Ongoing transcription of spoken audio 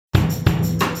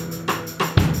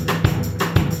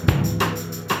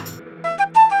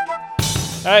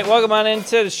All right, welcome on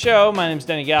into the show. My name's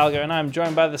Denny Gallagher, and I'm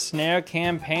joined by the Snare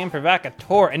Campaign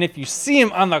Provocateur. And if you see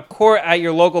him on the court at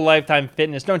your local Lifetime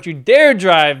Fitness, don't you dare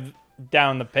drive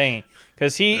down the paint,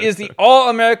 because he is the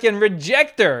All-American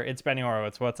Rejecter. It's Benny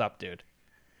Horowitz. What's up, dude?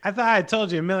 I thought I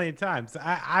told you a million times.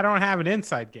 I don't have an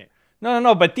inside game.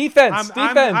 No, but defense.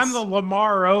 I'm the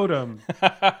Lamar Odom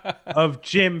of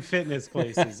gym fitness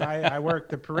places. I work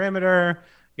the perimeter,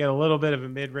 get a little bit of a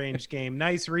mid-range game,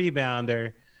 nice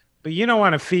rebounder. But you don't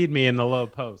want to feed me in the low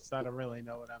post. I don't really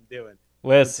know what I'm doing.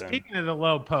 Listen. But speaking of the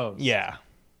low post. Yeah.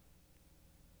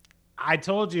 I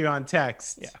told you on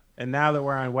text. Yeah. And now that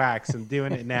we're on wax, I'm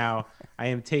doing it now. I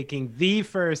am taking the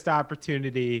first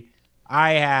opportunity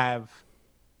I have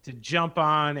to jump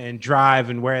on and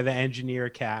drive and wear the engineer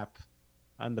cap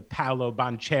on the Paolo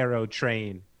Banchero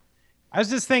train. I was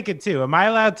just thinking too, am I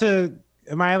allowed to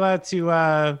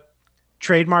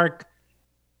trademark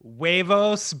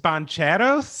Huevos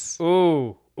Bancheros?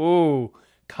 Ooh.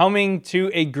 Coming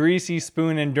to a greasy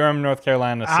spoon in Durham, North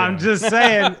Carolina soon. I'm just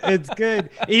saying, it's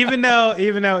good. Even though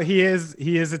he is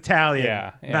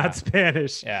Italian, not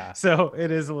Spanish. Yeah. So it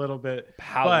is a little bit.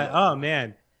 But oh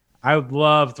man, I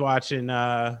loved watching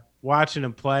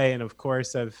him play, and of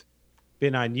course I've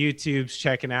been on YouTube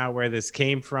checking out where this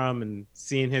came from and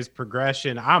seeing his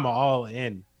progression. I'm all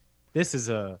in. This is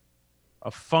a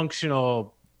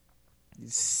functional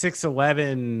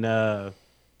 6'11"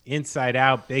 inside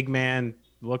out big man,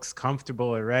 looks comfortable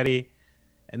already.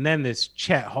 And then this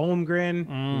Chet Holmgren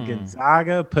and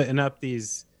Gonzaga putting up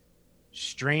these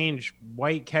strange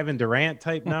white Kevin Durant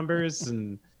type numbers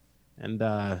and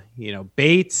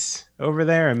Bates over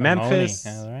there in Memphis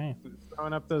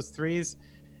throwing up those threes.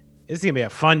 It's gonna be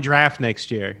a fun draft next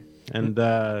year. And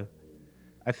I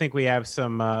think we have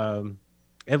some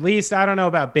at least, I don't know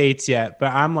about Bates yet,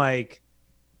 but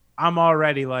I'm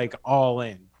already like all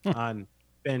in on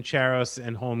Bancheros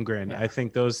and Holmgren. Yeah. I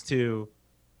think those two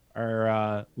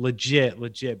are legit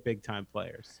big time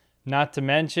players. Not to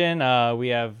mention, we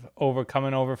have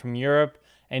coming over from Europe,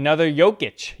 another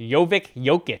Jovic.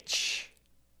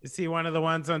 Is he one of the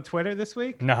ones on Twitter this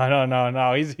week? No.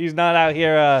 He's not out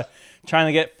here trying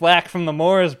to get flack from the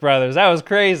Morris brothers. That was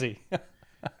crazy.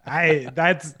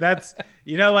 That's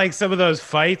like some of those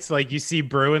fights like you see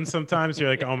brewing sometimes, you're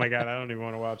like, oh my god, I don't even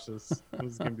want to watch this.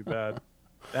 This is gonna be bad.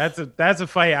 That's a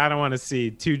fight I don't want to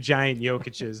see. Two giant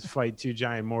Jokic's fight two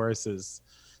giant Morrises.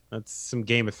 That's some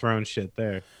Game of Thrones shit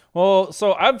there. Well,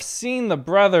 so I've seen the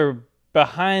brother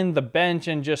behind the bench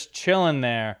and just chilling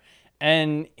there,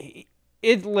 and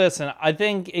listen, I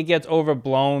think it gets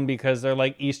overblown because they're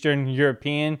like Eastern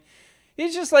European.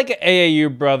 He's just like an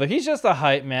AAU brother. He's just a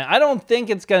hype man. I don't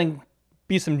think it's going to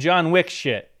be some John Wick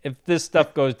shit if this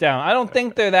stuff goes down. I don't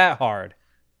think they're that hard.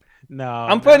 No.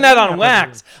 I'm putting that on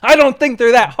wax. I don't think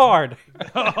they're that hard.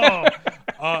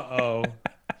 Uh-oh.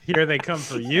 Here they come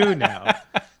for you now.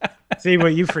 See,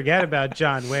 what you forget about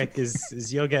John Wick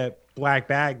is you'll get black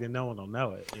bagged and no one will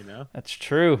know it, you know? That's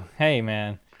true. Hey,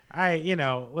 man.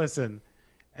 Listen.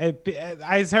 I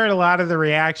heard a lot of the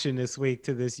reaction this week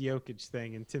to this Jokic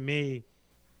thing, and to me,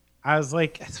 I was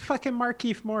like, it's fucking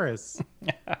Markieff Morris.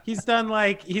 He's done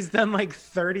like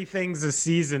 30 things a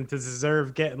season to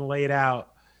deserve getting laid out.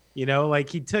 You know, like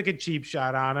he took a cheap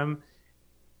shot on him,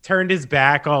 turned his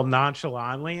back all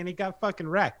nonchalantly, and he got fucking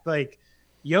wrecked. Like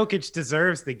Jokic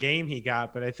deserves the game he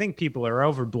got, but I think people are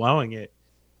overblowing it.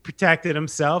 Protected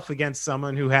himself against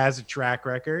someone who has a track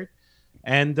record,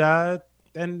 and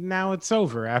now it's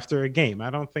over after a game.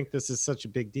 I don't think this is such a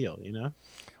big deal, you know?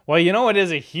 Well, you know what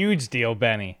is a huge deal,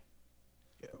 Benny?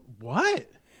 What?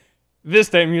 This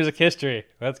day in music history.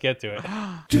 Let's get to it.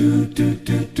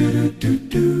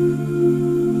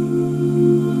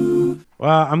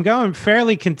 Well, I'm going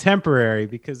fairly contemporary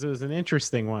because it was an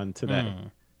interesting one today.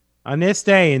 On this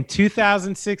day in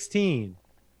 2016,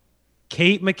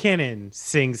 Kate McKinnon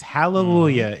sings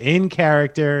Hallelujah in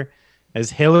character as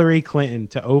Hillary Clinton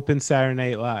to open Saturday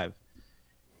Night Live.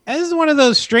 And this is one of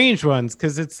those strange ones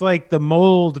because it's like the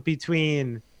mold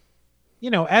between,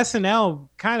 SNL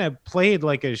kind of played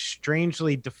like a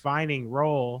strangely defining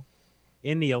role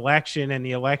in the election and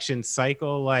the election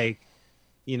cycle. Like,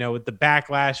 with the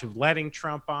backlash of letting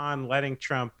Trump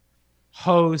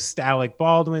host, Alec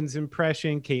Baldwin's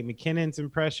impression, Kate McKinnon's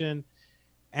impression.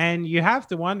 And you have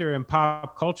to wonder in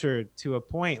pop culture to a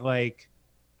point, like,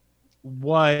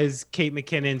 was Kate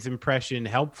McKinnon's impression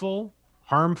helpful,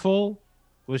 harmful?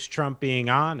 Was Trump being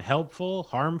on helpful,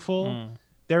 harmful?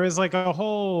 There was like a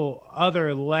whole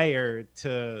other layer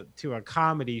to a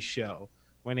comedy show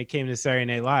when it came to Saturday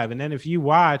Night Live. And then if you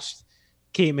watched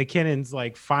Kate McKinnon's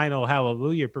like final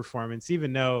Hallelujah performance,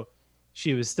 even though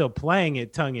she was still playing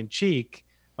it tongue in cheek,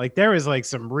 Like there was like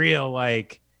some real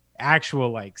like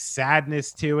actual like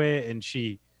sadness to it, and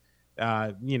she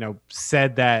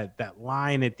said that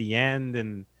line at the end,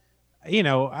 and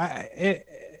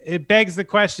it begs the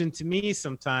question to me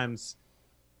sometimes.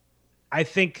 I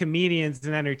think comedians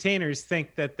and entertainers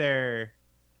think that they're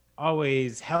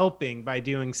always helping by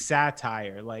doing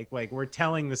satire, like we're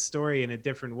telling the story in a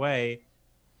different way,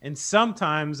 and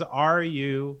sometimes are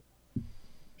you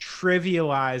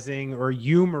trivializing or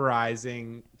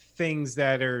humorizing things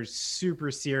that are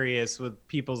super serious with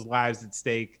people's lives at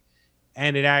stake,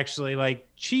 and it actually like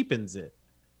cheapens it.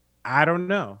 I don't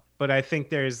know, but I think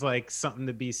there's like something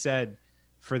to be said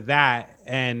for that,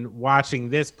 and watching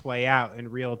this play out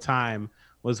in real time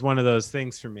was one of those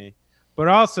things for me. But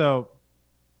also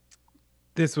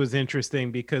this was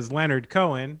interesting because Leonard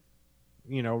Cohen,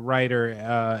 writer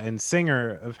and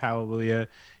singer of Hallelujah,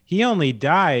 he only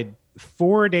died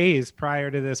 4 days prior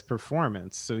to this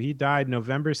performance. So he died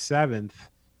November 7th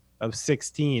of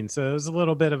 16. So it was a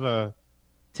little bit of a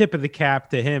tip of the cap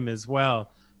to him as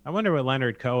well. I wonder what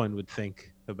Leonard Cohen would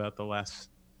think about the last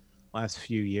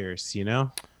few years.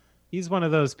 He's one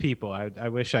of those people I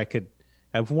wish I could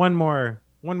have one more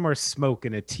smoke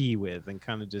and a tea with, and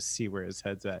kind of just see where his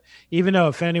head's at. Even though,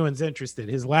 if anyone's interested,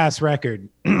 his last record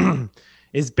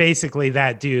is basically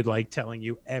that dude like telling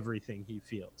you everything he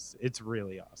feels. It's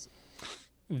really awesome.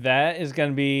 That is going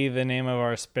to be the name of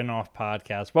our spin-off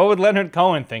podcast. What would Leonard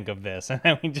Cohen think of this? And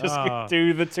then we just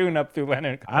do the tune-up through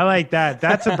Leonard Cohen. I like that.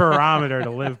 That's a barometer to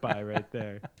live by right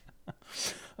there.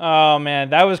 Oh,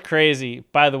 man, that was crazy.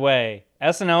 By the way,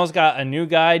 SNL's got a new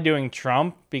guy doing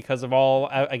Trump because of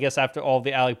I guess after all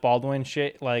the Alec Baldwin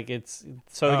shit. Like they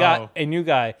got a new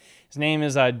guy. His name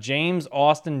is James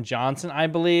Austin Johnson, I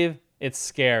believe. It's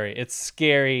scary. It's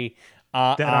scary.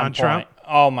 On Trump.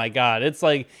 Oh my God. It's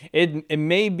like, it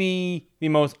may be the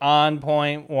most on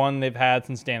point one they've had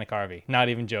since Dana Carvey. Not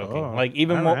even joking.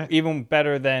 Even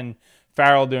better than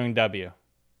Farrell doing W.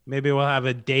 Maybe we'll have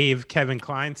a Dave Kevin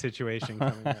Kline situation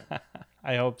coming up.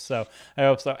 I hope so.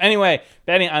 Anyway,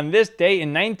 Benny, on this day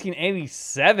in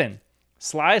 1987,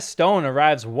 Sly Stone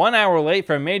arrives 1 hour late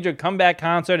for a major comeback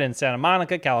concert in Santa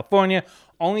Monica, California,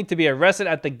 only to be arrested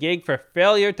at the gig for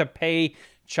failure to pay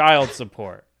child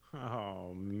support.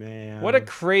 Oh, man. What a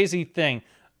crazy thing.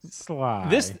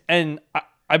 Sly.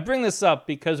 I bring this up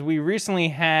because we recently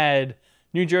had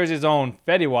New Jersey's own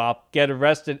Fetty Wap get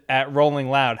arrested at Rolling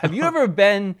Loud. Have you ever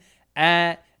been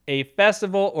at a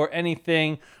festival or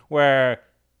anything where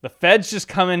the feds just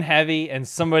come in heavy and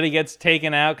somebody gets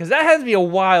taken out? Because that has to be a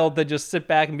wild to just sit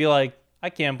back and be like, I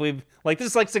can't believe, like, this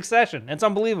is like Succession. It's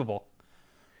unbelievable.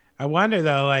 I wonder,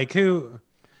 though, like, who...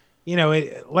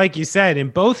 like you said, in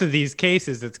both of these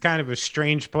cases, it's kind of a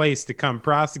strange place to come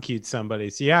prosecute somebody.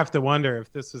 So you have to wonder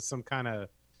if this was some kind of,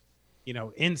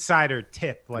 insider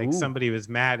tip, like somebody was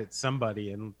mad at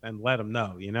somebody and let them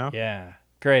know, Yeah,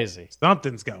 crazy.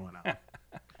 Something's going on.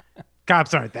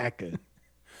 Cops aren't that good.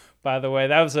 By the way,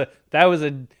 that was a.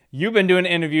 You've been doing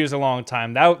interviews a long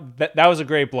time. That was a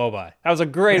great blow by. That was a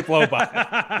great blow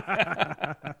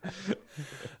by.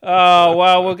 Oh,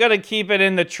 well, we're going to keep it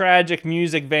in the tragic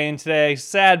music vein today.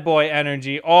 Sad boy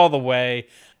energy all the way.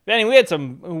 Benny, we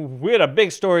had a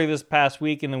big story this past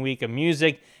week in the week of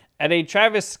music. At a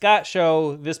Travis Scott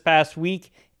show this past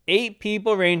week, 8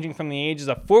 people ranging from the ages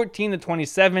of 14 to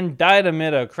 27 died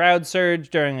amid a crowd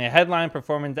surge during a headline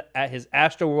performance at his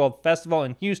Astroworld Festival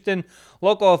in Houston.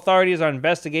 Local authorities are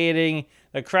investigating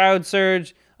the crowd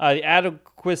surge, the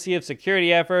adequacy of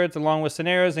security efforts, along with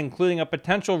scenarios including a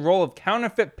potential role of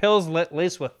counterfeit pills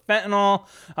laced with fentanyl,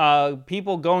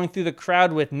 people going through the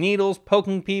crowd with needles,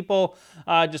 poking people,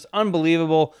 just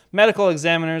unbelievable. Medical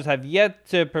examiners have yet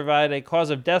to provide a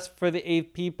cause of death for the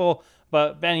 8 people.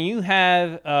 But, Ben, you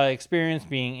have experience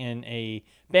being in a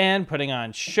band, putting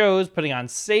on shows, putting on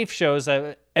safe shows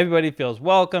that everybody feels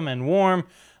welcome and warm.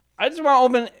 I just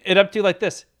want to open it up to you like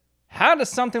this. How does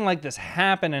something like this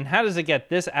happen, and how does it get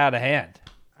this out of hand?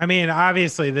 I mean,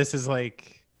 obviously, this is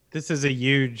a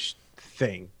huge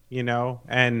thing,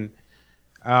 and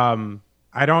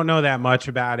I don't know that much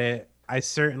about it. I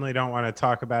certainly don't want to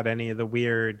talk about any of the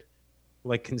weird,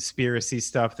 like, conspiracy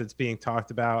stuff that's being talked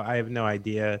about. I have no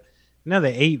idea. The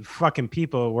 8 fucking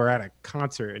people were at a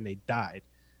concert and they died.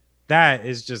 That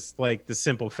is just like the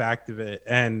simple fact of it.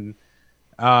 And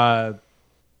the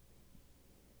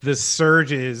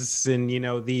surges and,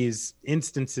 these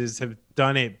instances have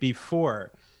done it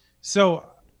before. So,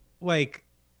 like,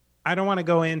 I don't want to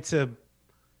go into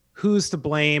who's to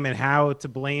blame and how to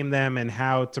blame them and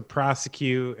how to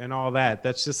prosecute and all that.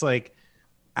 That's just like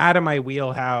out of my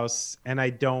wheelhouse. And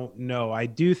I don't know. I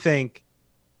do think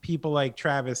people like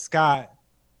Travis Scott,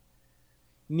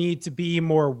 need to be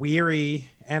more weary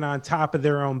and on top of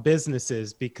their own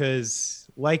businesses because,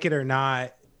 like it or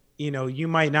not, you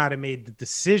might not have made the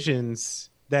decisions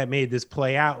that made this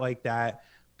play out like that,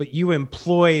 but you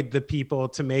employed the people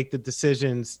to make the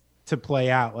decisions to play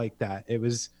out like that. It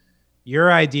was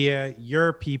your idea,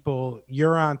 your people,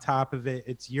 you're on top of it.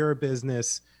 It's your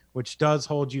business, which does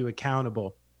hold you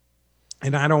accountable.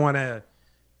 And I don't want to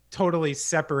totally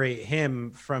separate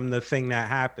him from the thing that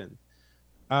happened.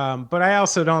 But I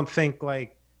also don't think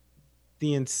like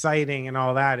the inciting and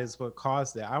all that is what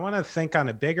caused it. I want to think on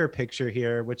a bigger picture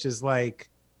here, which is like,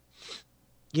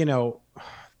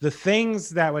 the things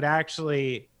that would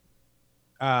actually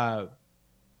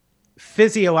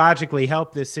physiologically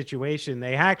help this situation,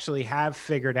 they actually have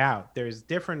figured out. There's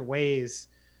different ways,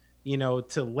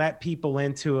 to let people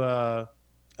into a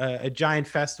giant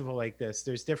festival like this.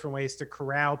 There's different ways to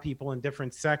corral people in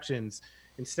different sections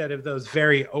instead of those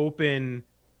very open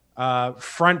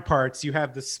front parts. You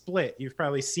have the split. You've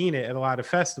probably seen it at a lot of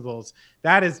festivals.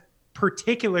 That is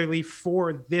particularly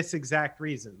for this exact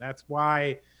reason. That's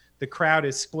why the crowd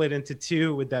is split into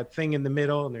two with that thing in the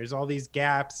middle, and there's all these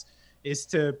gaps, is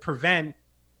to prevent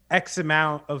X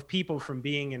amount of people from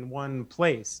being in one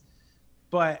place.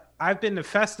 But I've been to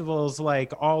festivals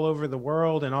like all over the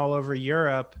world and all over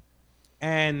Europe,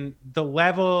 and the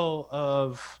level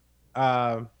of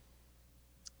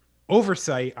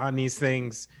oversight on these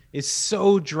things is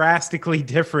so drastically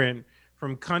different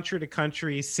from country to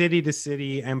country, city to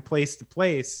city, and place to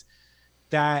place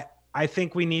that I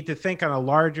think we need to think on a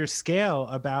larger scale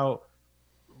about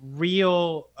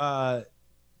real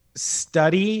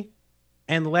study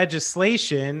and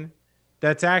legislation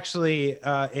that's actually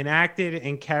enacted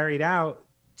and carried out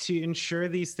to ensure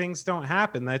these things don't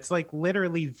happen. That's like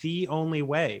literally the only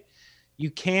way. You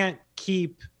can't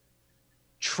keep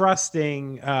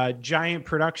trusting giant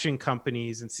production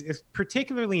companies, and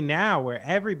particularly now where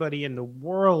everybody in the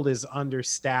world is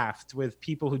understaffed with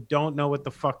people who don't know what the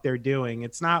fuck they're doing.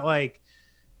 It's not like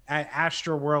at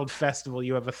Astro World Festival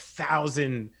you have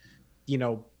 1,000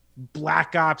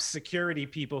 black ops security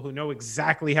people who know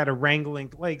exactly how to wrangle.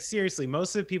 Like seriously,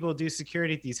 most of the people who do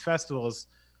security at these festivals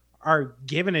are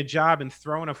given a job and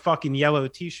thrown a fucking yellow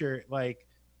t-shirt like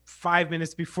 5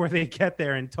 minutes before they get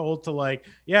there and told to like,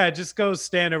 yeah, just go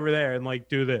stand over there and like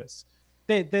do this.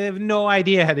 They have no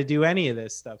idea how to do any of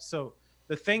this stuff. So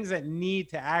the things that need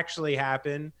to actually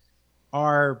happen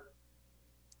are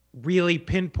really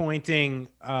pinpointing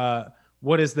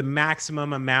what is the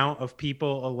maximum amount of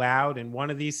people allowed in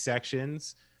one of these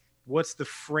sections. What's the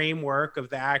framework of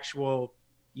the actual,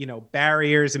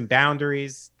 barriers and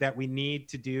boundaries that we need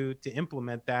to do to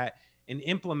implement that, and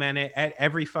implement it at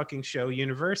every fucking show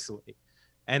universally.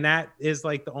 And that is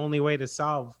like the only way to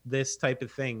solve this type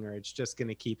of thing, or it's just going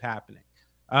to keep happening.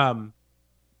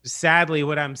 Sadly,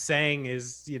 what I'm saying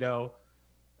is, the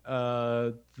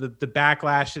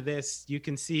backlash of this you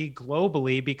can see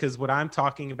globally, because what I'm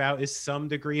talking about is some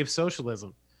degree of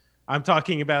socialism. I'm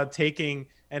talking about taking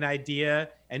an idea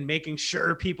and making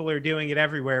sure people are doing it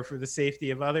everywhere for the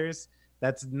safety of others.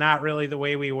 That's not really the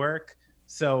way we work.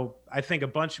 So I think a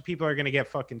bunch of people are going to get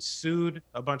fucking sued.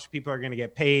 A bunch of people are going to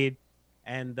get paid.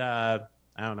 And I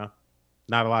don't know.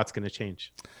 Not a lot's going to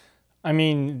change. I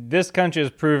mean, this country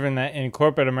has proven that in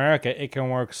corporate America, it can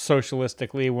work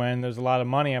socialistically when there's a lot of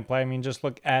money in play. I mean, just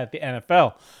look at the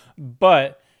NFL.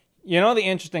 But, the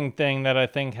interesting thing that I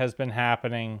think has been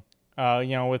happening,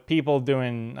 with people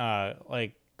doing,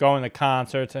 like going to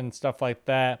concerts and stuff like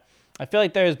that, I feel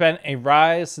like there's been a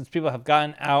rise since people have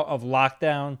gotten out of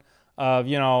lockdown of,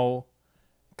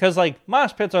 because like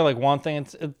mosh pits are like one thing.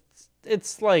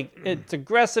 It's like, it's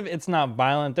aggressive. It's not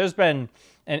violent. There's been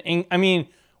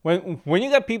when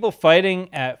you got people fighting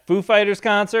at Foo Fighters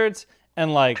concerts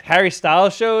and like Harry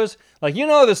Styles shows, like,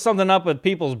 there's something up with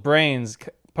people's brains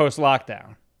post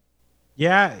lockdown.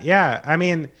 Yeah. I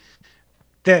mean,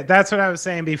 that's what I was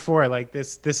saying before. Like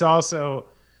this also,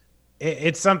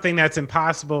 it's something that's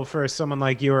impossible for someone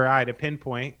like you or I to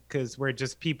pinpoint, because we're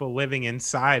just people living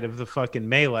inside of the fucking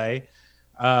melee.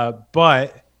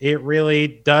 But it really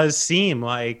does seem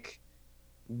like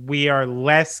we are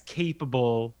less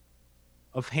capable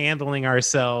of handling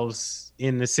ourselves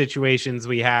in the situations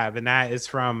we have. And that is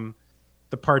from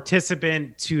the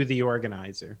participant to the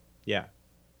organizer. Yeah.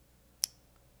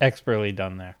 Expertly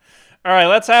done there. All right,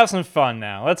 let's have some fun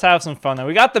now.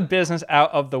 We got the business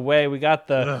out of the way. We got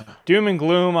the doom and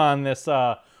gloom on this.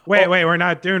 Wait, we're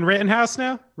not doing Rittenhouse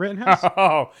now? Rittenhouse?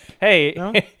 Oh, hey.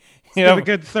 No? Give a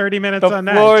good 30 minutes on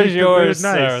that. The floor is yours,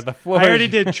 sir. The floor I already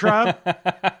did Trump.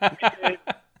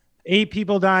 8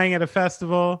 people dying at a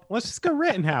festival. Let's just go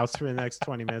Rittenhouse for the next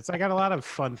 20 minutes. I got a lot of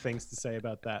fun things to say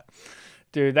about that.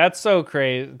 Dude, that's so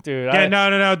crazy, dude. Yeah,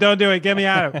 no, don't do it. Get me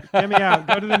out. Get me out.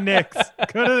 Go to the Knicks.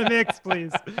 Go to the Knicks,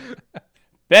 please.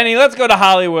 Benny, let's go to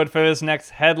Hollywood for this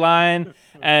next headline.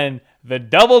 And the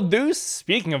Double Deuce,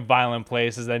 speaking of violent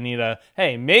places that need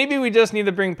hey, maybe we just need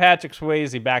to bring Patrick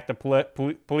Swayze back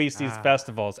to police these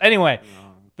festivals. Anyway,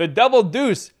 the Double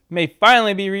Deuce may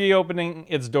finally be reopening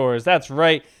its doors. That's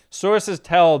right. Sources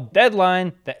tell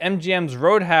Deadline that MGM's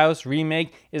Roadhouse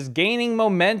remake is gaining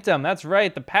momentum. That's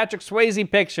right, the Patrick Swayze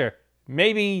picture.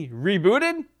 Maybe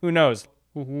rebooted? Who knows?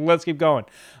 Let's keep going.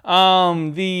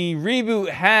 The reboot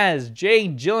has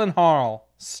Jake Gyllenhaal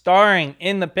starring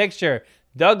in the picture.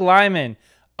 Doug Liman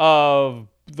of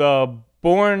the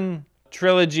Bourne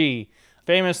trilogy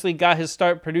famously got his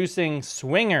start producing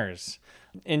Swingers.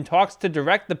 In talks to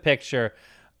direct the picture.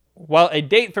 While a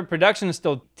date for production is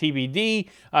still TBD,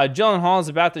 Gyllenhaal is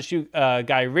about to shoot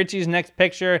Guy Ritchie's next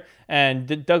picture,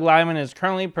 and Doug Liman is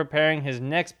currently preparing his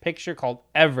next picture called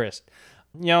Everest.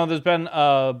 You know, there's been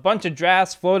a bunch of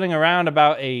drafts floating around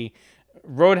about a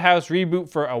Roadhouse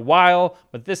reboot for a while,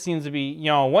 but this seems to be, you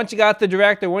know, once you got the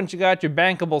director, once you got your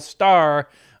bankable star,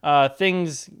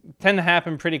 things tend to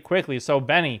happen pretty quickly. So,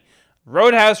 Benny,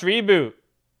 Roadhouse reboot,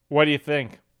 what do you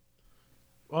think?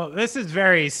 Well, this is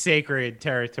very sacred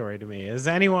territory to me. As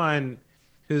anyone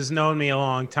who's known me a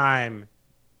long time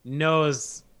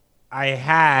knows, I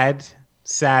had,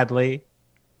 sadly,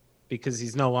 because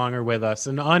he's no longer with us,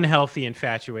 an unhealthy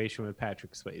infatuation with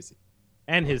Patrick Swayze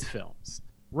and his films.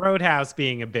 Roadhouse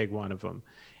being a big one of them.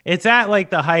 It's at like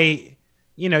the height,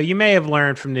 you know, you may have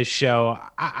learned from this show.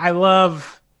 I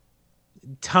love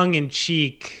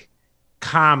tongue-in-cheek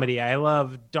comedy. I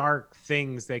love dark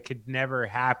things that could never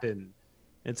happen.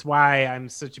 It's why I'm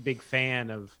such a big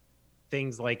fan of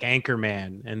things like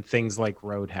Anchorman and things like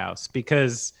Roadhouse,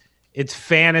 because it's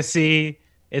fantasy.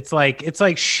 It's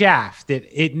like Shaft.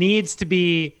 It needs to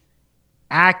be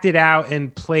acted out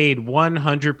and played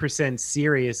 100%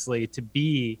 seriously to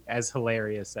be as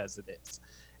hilarious as it is.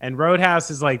 And Roadhouse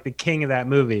is like the king of that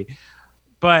movie.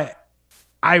 But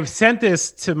I sent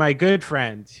this to my good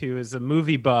friend who is a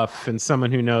movie buff and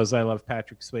someone who knows I love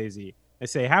Patrick Swayze. I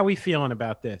say, how are we feeling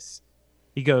about this?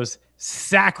 He goes,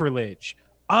 sacrilege,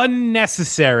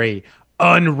 unnecessary,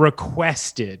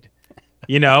 unrequested.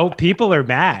 You know, people are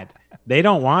mad. They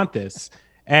don't want this.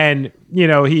 And, you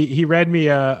know, he read me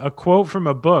a quote from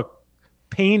a book,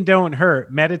 Pain Don't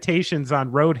Hurt, Meditations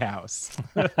on Roadhouse.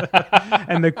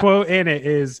 And the quote in it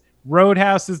is,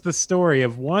 Roadhouse is the story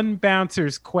of one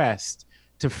bouncer's quest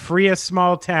to free a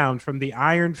small town from the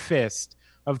iron fist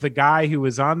of the guy who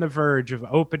was on the verge of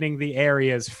opening the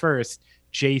area's first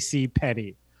J.C.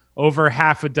 Penney. Over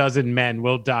half a dozen men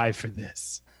will die for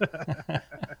this.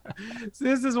 So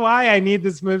this is why I need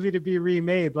this movie to be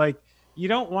remade. Like, you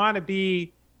don't want to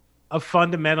be a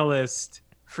fundamentalist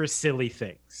for silly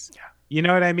things. Yeah. You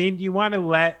know what I mean? You want to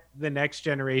let the next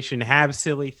generation have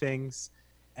silly things.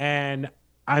 And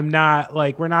I'm not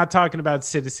like, we're not talking about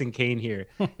Citizen Kane here.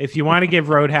 If you want to give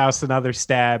Roadhouse another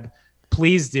stab,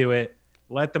 please do it.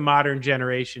 Let the modern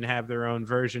generation have their own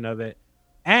version of it.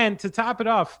 And to top it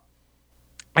off,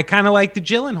 I kind of like the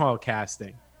Gyllenhaal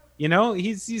casting. You know,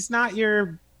 he's not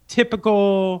your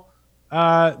typical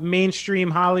mainstream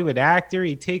Hollywood actor.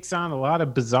 He takes on a lot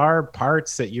of bizarre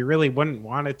parts that you really wouldn't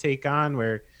want to take on,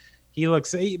 where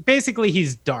basically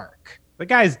he's dark. The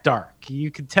guy's dark.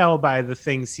 You could tell by the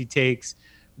things he takes.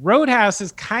 Roadhouse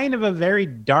is kind of a very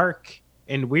dark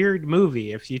and weird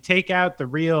movie. If you take out the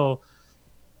real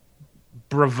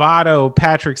bravado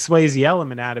Patrick Swayze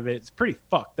element out of it, it's pretty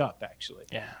fucked up, actually.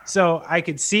 Yeah. So I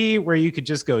could see where you could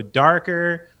just go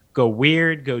darker, go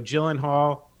weird, go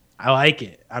Gyllenhaal. I like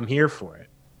it. I'm here for it.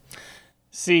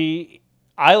 See,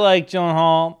 I like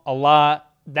Gyllenhaal a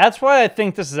lot. That's why I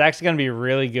think this is actually going to be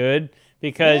really good,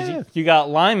 because you got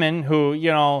Lyman, who,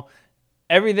 you know,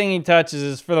 everything he touches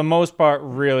is for the most part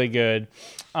really good.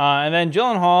 And then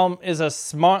Gyllenhaal is a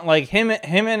smart, like him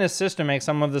and his sister make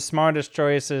some of the smartest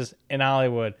choices in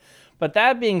Hollywood. But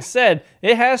that being said,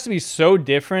 it has to be so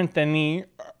different than the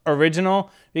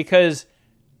original, because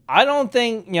I don't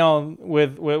think, you know,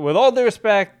 with all due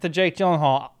respect to Jake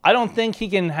Gyllenhaal, I don't think he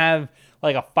can have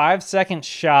like a 5-second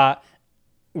shot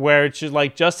where it's just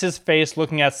like just his face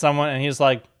looking at someone and he's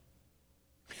like,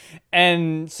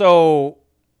 and so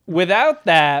without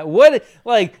that, what,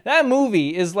 like, that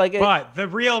movie is like. But the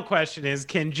real question is,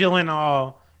 can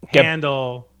Gyllenhaal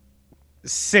handle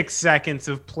 6 seconds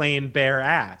of plain bare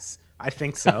ass? I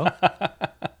think so.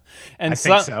 And I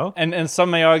think so. And some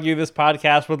may argue this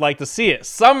podcast would like to see it.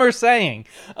 Some are saying,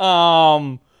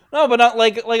 no, but not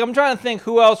like I'm trying to think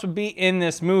who else would be in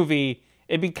this movie.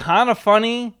 It'd be kind of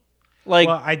funny. Like,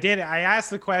 well, I asked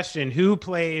the question, who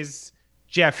plays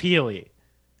Jeff Healey,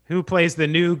 who plays the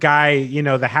new guy,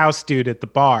 the house dude at the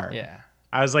bar. Yeah.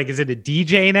 I was like, is it a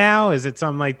DJ now? Is it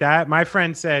something like that? My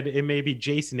friend said it may be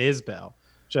Jason Isbell,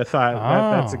 which I thought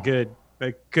that's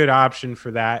a good option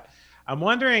for that. I'm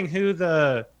wondering who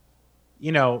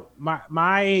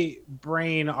my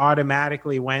brain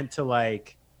automatically went to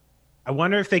like, I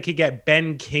wonder if they could get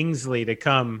Ben Kingsley to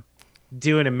come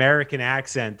do an American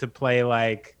accent to play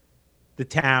like the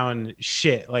town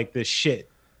shit, like the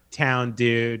shit town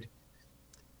dude.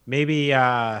 Maybe,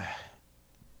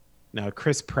 no,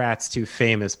 Chris Pratt's too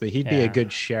famous, but he'd be a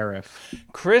good sheriff.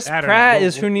 Chris Pratt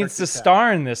is who needs to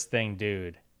star in this thing,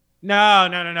 dude. No.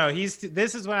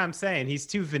 This is what I'm saying. He's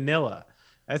too vanilla.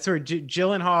 That's where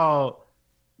Gyllenhaal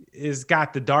is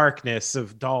got the darkness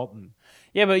of Dalton.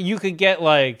 Yeah, but you could get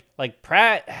like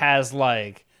Pratt has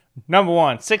like number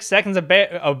one 6 seconds of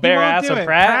bare ass of Pratt.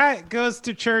 Pratt goes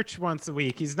to church once a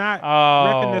week. He's not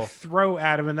ripping the throat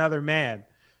out of another man.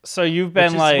 So you've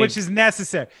been which is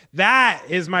necessary. That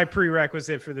is my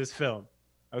prerequisite for this film.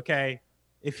 Okay,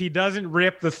 if he doesn't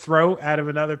rip the throat out of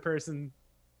another person,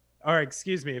 or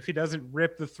excuse me, if he doesn't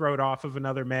rip the throat off of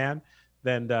another man,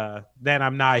 then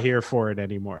I'm not here for it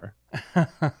anymore.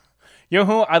 You know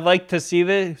who I'd like to see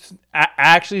this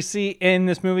actually see in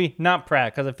this movie? Not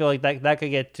Pratt, because I feel like that could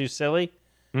get too silly.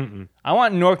 Mm-mm. I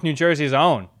want Newark, New Jersey's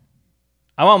own.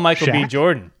 I want Michael B.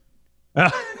 Jordan.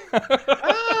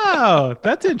 Oh,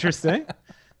 that's interesting.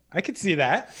 I could see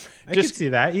that. I could see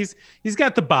that. He's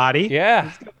got the body. Yeah.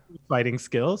 He's got fighting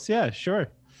skills. Yeah, sure.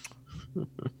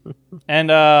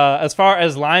 And as far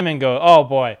as Lyman go, oh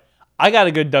boy, I got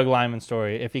a good Doug Lyman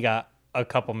story if you got a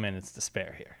couple minutes to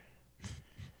spare here.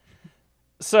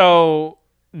 So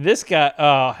this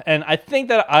guy, and I think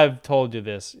that I've told you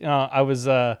this. I was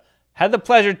had the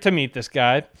pleasure to meet this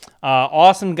guy.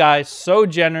 Awesome guy, so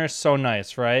generous, so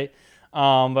nice, right?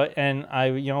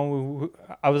 I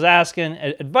was asking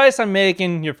advice on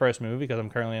making your first movie because I'm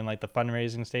currently in like the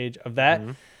fundraising stage of that.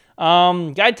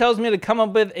 Mm-hmm. Guy tells me to come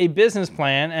up with a business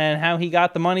plan and how he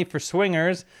got the money for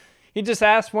Swingers. He just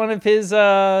asked one of his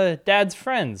dad's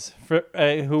friends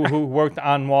who worked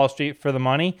on Wall Street for the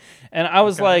money, and I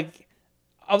was like,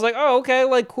 oh, okay,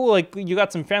 like cool, like you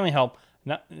got some family help.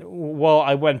 Well,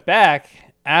 I went back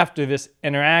after this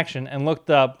interaction and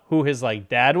looked up who his like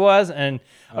dad was, and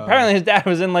apparently his dad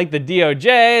was in like the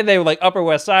DOJ. They were like Upper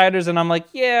West Siders, and I'm like,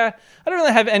 yeah, I don't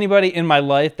really have anybody in my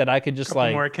life that I could just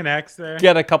like more connects there,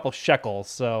 get a couple shekels.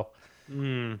 So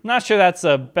not sure that's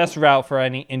the best route for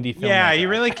any indie film. Yeah, you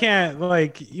really can't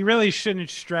you really shouldn't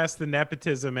stress the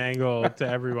nepotism angle to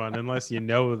everyone unless you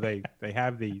know they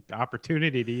have the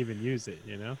opportunity to even use it.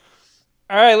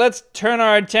 All right, let's turn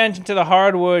our attention to the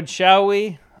hardwood, shall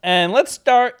we? And let's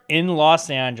start in Los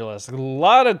Angeles. A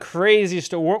lot of crazy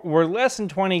stuff. We're less than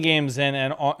 20 games in,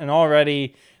 and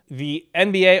already the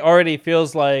NBA already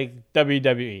feels like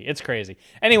WWE. It's crazy.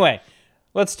 Anyway,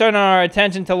 let's turn our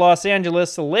attention to Los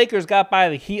Angeles. The Lakers got by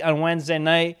the Heat on Wednesday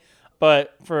night,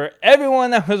 but for everyone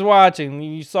that was watching,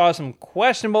 you saw some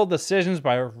questionable decisions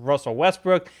by Russell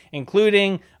Westbrook,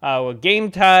 including a game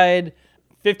tied,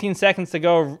 15 seconds to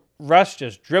go. Russ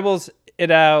just dribbles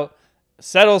it out,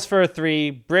 settles for a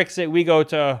three, bricks it, we go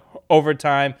to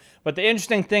overtime. But the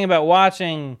interesting thing about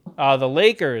watching the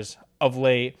Lakers of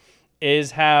late is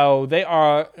how they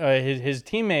are his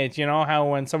teammates,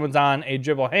 how when someone's on a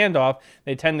dribble handoff,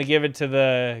 they tend to give it to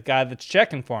the guy that's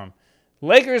checking for him.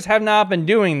 Lakers have not been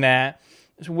doing that,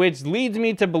 which leads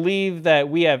me to believe that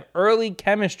we have early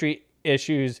chemistry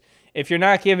issues if you're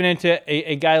not giving it to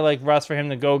a guy like Russ for him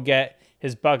to go get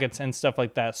his buckets and stuff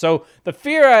like that. So the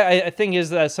fear, I think,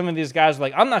 is that some of these guys are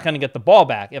like, I'm not going to get the ball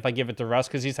back if I give it to Russ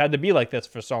because he's had to be like this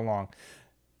for so long.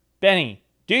 Benny,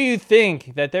 do you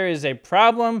think that there is a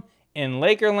problem in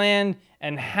Lakerland,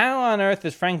 and how on earth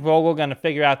is Frank Vogel going to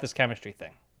figure out this chemistry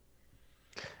thing?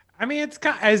 I mean, it's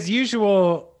as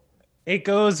usual, it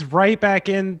goes right back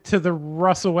into the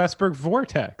Russell Westbrook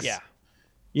vortex. Yeah.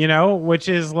 Which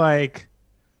is like,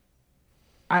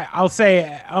 I'll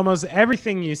say almost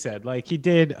everything you said. Like, he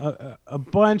did a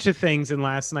bunch of things in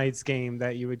last night's game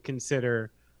that you would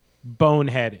consider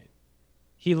boneheaded.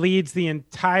 He leads the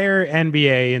entire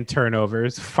NBA in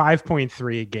turnovers,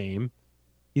 5.3 a game.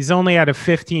 He's only at a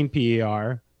 15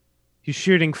 PER. He's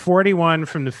shooting 41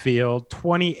 from the field,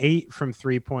 28 from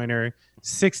three-pointer,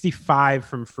 65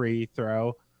 from free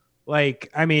throw. Like,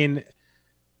 I mean,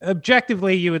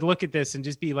 objectively, you would look at this and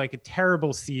just be like a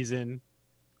terrible season.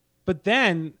 But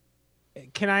then,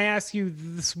 can I ask you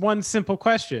this one simple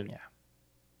question? Yeah.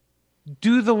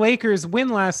 Do the Lakers win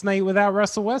last night without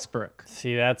Russell Westbrook?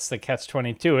 See, that's the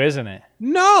catch-22, isn't it?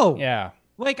 No. Yeah.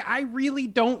 Like, I really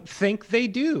don't think they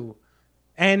do.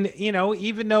 And,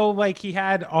 even though like he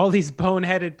had all these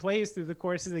boneheaded plays through the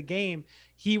course of the game,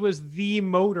 he was the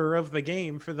motor of the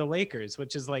game for the Lakers,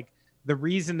 which is like the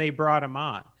reason they brought him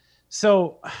on.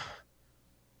 So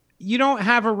you don't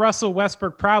have a Russell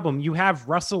Westbrook problem. You have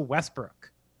Russell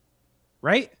Westbrook,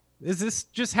 right? Is this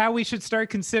just how we should start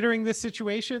considering this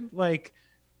situation? Like,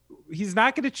 he's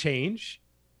not going to change.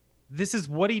 This is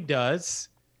what he does.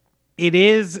 It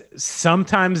is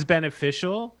sometimes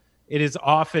beneficial. It is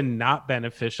often not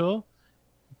beneficial.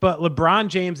 But LeBron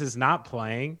James is not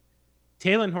playing.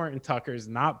 Talen Horton-Tucker is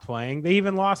not playing. They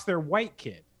even lost their white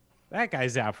kid. That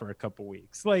guy's out for a couple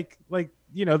weeks. Like,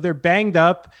 they're banged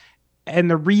up. And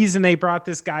the reason they brought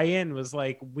this guy in was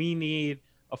like, we need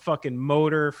a fucking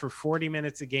motor for 40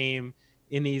 minutes a game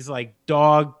in these like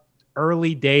dog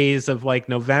early days of like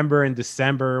November and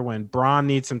December when Braun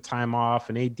needs some time off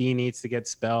and AD needs to get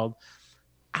spelled.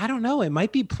 I don't know. It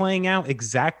might be playing out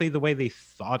exactly the way they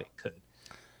thought it could.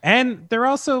 And they're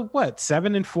also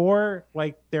 7-4,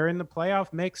 like they're in the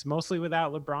playoff mix, mostly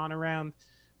without LeBron around.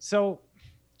 So,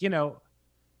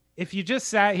 if you just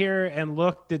sat here and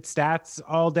looked at stats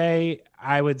all day,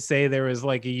 I would say there was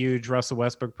like a huge Russell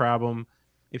Westbrook problem.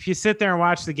 If you sit there and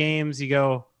watch the games, you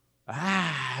go,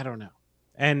 I don't know.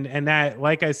 And that,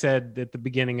 like I said at the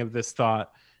beginning of this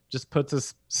thought, just puts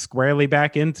us squarely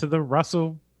back into the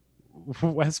Russell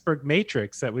Westbrook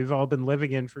matrix that we've all been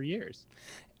living in for years.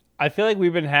 I feel like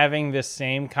we've been having this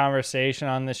same conversation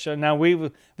on this show. Now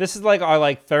this is like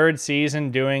our third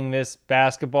season doing this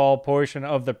basketball portion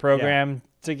of the program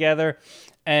together,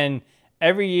 and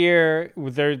every year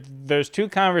there's two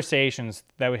conversations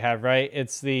that we have, right?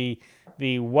 It's the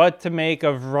what to make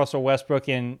of Russell Westbrook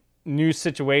in new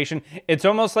situation. It's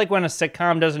almost like when a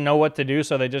sitcom doesn't know what to do,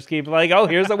 so they just keep like, oh,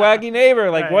 here's the wacky neighbor,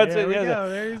 like, right, what's it?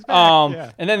 There he's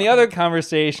back. And then the other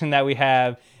conversation that we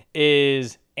have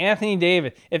is Anthony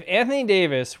Davis. If Anthony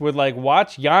Davis would like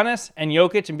watch Giannis and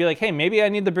Jokic and be like, hey, maybe I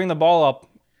need to bring the ball up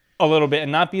a little bit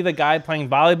and not be the guy playing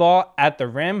volleyball at the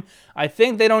rim, I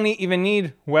think they don't even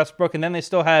need Westbrook, and then they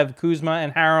still have Kuzma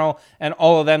and Harrell and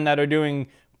all of them that are doing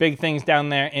big things down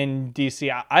there in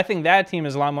DC. I think that team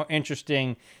is a lot more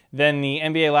interesting than the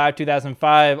NBA Live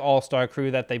 2005 All-Star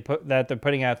crew that they're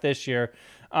putting out this year.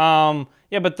 But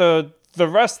the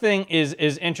Russ thing is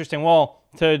interesting. Well,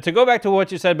 to go back to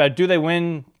what you said about do they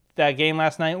win that game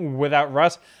last night without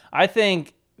Russ, I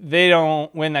think they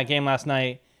don't win that game last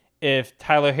night if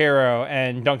Tyler Hero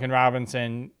and Duncan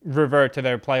Robinson revert to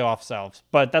their playoff selves.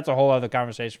 But that's a whole other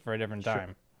conversation for a different time.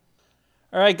 Sure.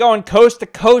 All right, going coast to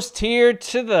coast here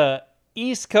to the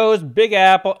East Coast, Big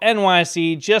Apple,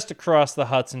 NYC, just across the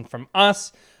Hudson from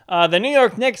us. The New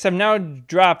York Knicks have now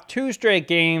dropped 2 straight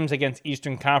games against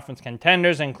Eastern Conference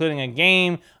contenders, including a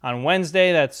game on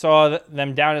Wednesday that saw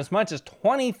them down as much as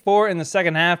 24 in the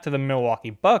second half to the Milwaukee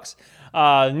Bucks.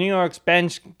 New York's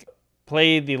bench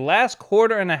played the last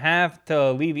quarter and a half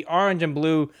to lead the Orange and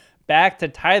Blue back to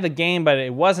tie the game, but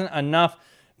it wasn't enough.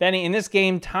 Benny, in this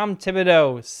game, Tom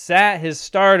Thibodeau sat his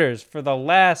starters for the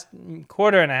last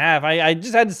quarter and a half. I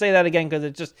just had to say that again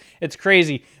because it's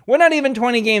crazy. We're not even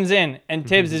 20 games in, and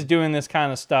Tibbs is doing this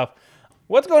kind of stuff.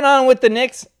 What's going on with the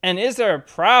Knicks, and is there a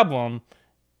problem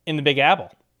in the Big Apple?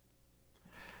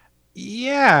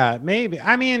 Yeah, maybe.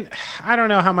 I mean, I don't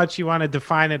know how much you want to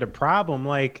define it a problem.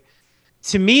 Like,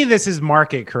 to me, this is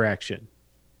market correction.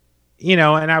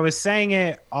 And I was saying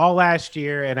it all last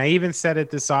year, and I even said it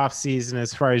this offseason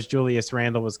as far as Julius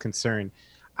Randle was concerned.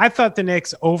 I thought the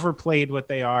Knicks overplayed what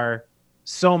they are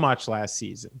so much last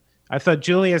season. I thought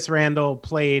Julius Randle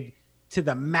played to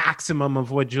the maximum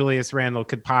of what Julius Randle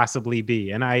could possibly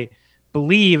be. And I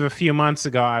believe a few months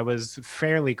ago, I was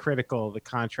fairly critical of the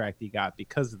contract he got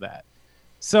because of that.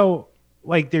 So,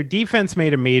 their defense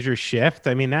made a major shift.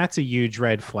 I mean, that's a huge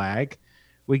red flag.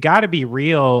 We got to be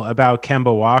real about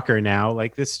Kemba Walker now.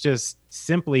 This just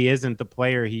simply isn't the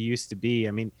player he used to be.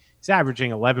 I mean, he's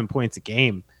averaging 11 points a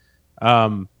game.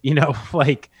 It's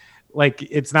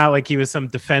not like he was some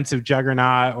defensive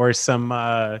juggernaut or some,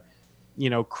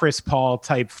 Chris Paul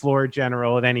type floor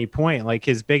general at any point.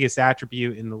 His biggest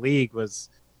attribute in the league was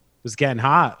getting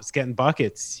hot, was getting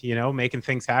buckets, making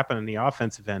things happen on the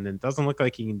offensive end. And it doesn't look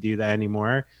like he can do that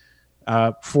anymore.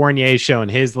 Fournier showing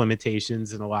his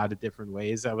limitations in a lot of different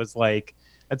ways. I was like,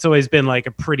 that's always been a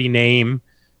pretty name,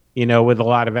 with a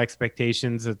lot of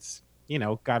expectations. It's,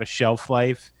 got a shelf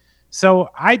life. So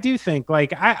I do think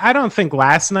I don't think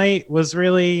last night was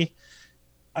really,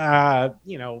 they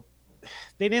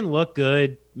didn't look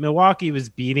good. Milwaukee was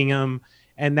beating them.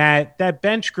 And that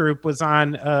bench group was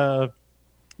on,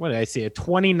 what did I say? A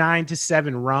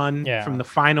 29-7 run from the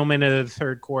final minute of the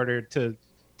third quarter to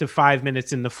 5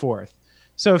 minutes in the fourth.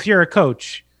 So if you're a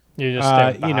coach, You just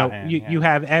stick you know, behind, you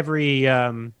have every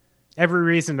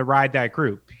reason to ride that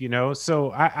group, you know?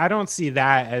 So I don't see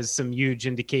that as some huge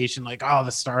indication like, oh,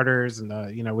 the starters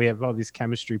and you know, we have all these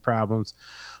chemistry problems.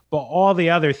 But all the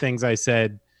other things I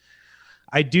said,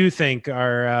 I do think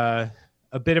are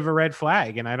a bit of a red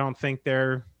flag. And I don't think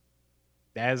they're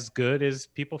as good as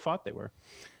people thought they were.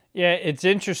 Yeah, it's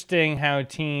interesting how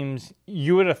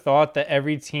you would have thought that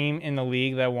every team in the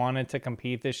league that wanted to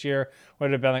compete this year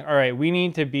would have been like, all right, we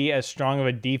need to be as strong of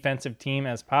a defensive team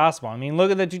as possible. I mean, look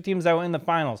at the two teams that were in the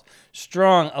finals.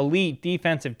 Strong, elite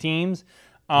defensive teams.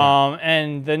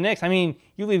 And the Knicks, I mean,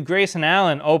 you leave Grayson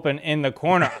Allen open in the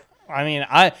corner. I mean,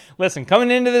 listen,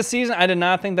 coming into this season, I did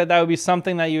not think that would be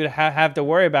something that you would have to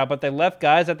worry about, but they left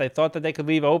guys that they thought that they could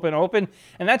leave open,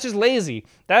 and that's just lazy.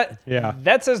 That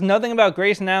says nothing about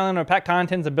Grayson Allen or Pat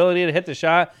Connaughton's ability to hit the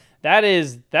shot. That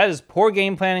is poor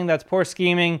game planning. That's poor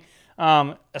scheming,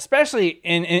 especially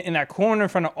in that corner in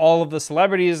front of all of the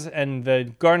celebrities and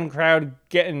the Garden crowd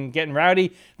getting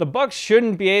rowdy. The Bucks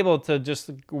shouldn't be able to just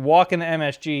walk into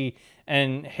MSG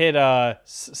and hit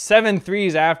 7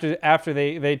 threes after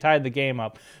they tied the game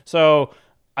up. So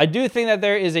I do think that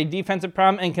there is a defensive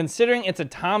problem, and considering it's a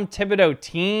Tom Thibodeau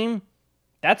team,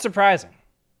 that's surprising.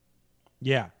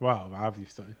 Yeah, well,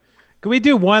 obviously. Can we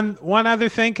do one other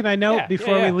thing? Can I note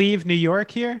before we leave New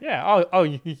York here? Yeah. Oh,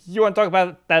 you want to talk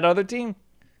about that other team?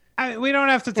 We don't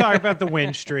have to talk about the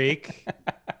win streak.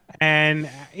 And,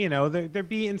 you know, they're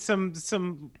beating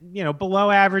some you know,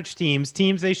 below average teams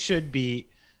they should beat.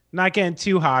 Not getting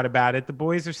too hot about it. The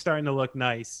boys are starting to look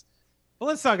nice. But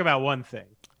let's talk about one thing.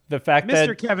 The fact that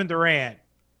Mr. Kevin Durant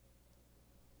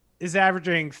is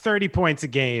averaging 30 points a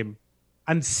game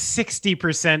on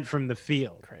 60% from the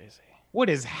field. Crazy. What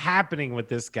is happening with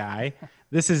this guy?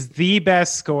 This is the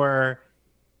best scorer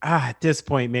at this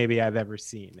point maybe I've ever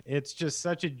seen. It's just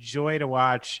such a joy to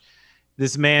watch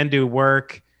this man do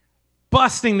work,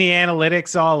 busting the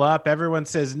analytics all up. Everyone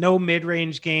says no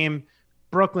mid-range game.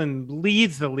 Brooklyn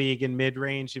leads the league in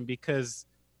mid-range, and because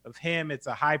of him, it's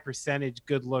a high percentage,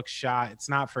 good look shot. It's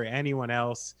not for anyone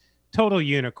else. Total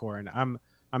unicorn. I'm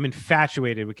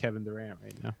infatuated with Kevin Durant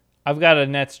right now. I've got a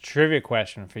Nets trivia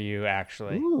question for you,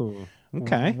 actually. Ooh,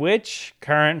 okay. Which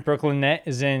current Brooklyn Net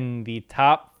is in the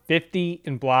top 50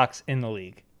 in blocks in the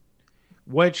league?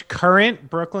 Which current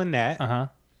Brooklyn Net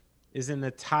is in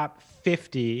the top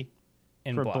 50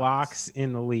 for blocks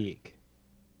in the league?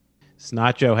 It's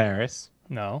not Joe Harris.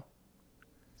 No.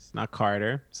 It's not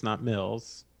Carter. It's not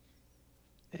Mills.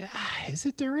 Is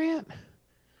it Durant?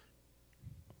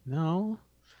 No.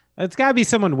 It's got to be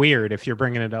someone weird if you're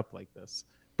bringing it up like this.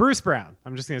 Bruce Brown.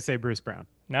 I'm just going to say Bruce Brown.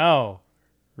 No.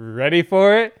 Ready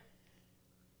for it?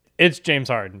 It's James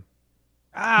Harden.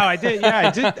 Oh, I did.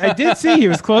 Yeah, I did see he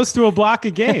was close to a block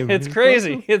a game. It's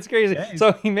crazy. It's crazy. Yeah,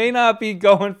 so he may not be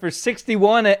going for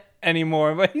 61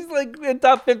 anymore, but he's like in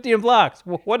top 50 in blocks.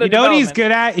 What a you know what he's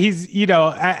good at? He's, you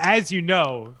know, as you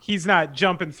know, he's not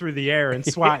jumping through the air and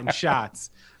swatting shots,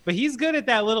 but he's good at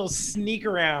that little sneak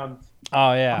around.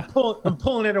 Oh yeah, I'm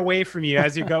pulling it away from you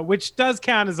as you go, which does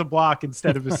count as a block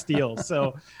instead of a steal.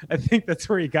 So I think that's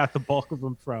where he got the bulk of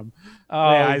them from.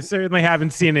 Oh, yeah, I certainly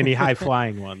haven't seen any high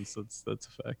flying ones. That's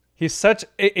a fact. He's such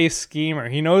a schemer.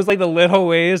 He knows like the little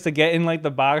ways to get in like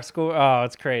the box score. Oh,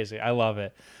 it's crazy. I love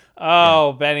it.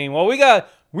 Oh, yeah. Benny. Well,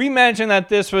 we mentioned that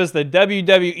this was the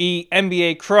WWE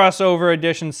NBA crossover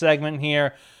edition segment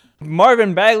here.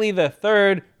 Marvin Bagley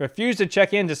III refused to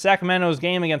check into Sacramento's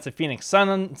game against the Phoenix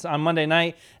Suns on Monday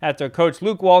night after coach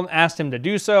Luke Walton asked him to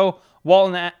do so.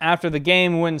 Walton, after the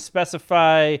game, wouldn't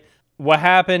specify what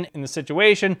happened in the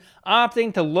situation,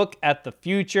 opting to look at the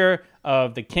future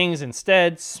of the Kings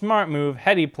instead. Smart move,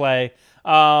 heady play.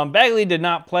 Bagley did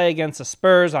not play against the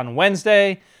Spurs on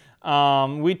Wednesday.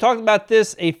 We talked about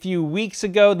this a few weeks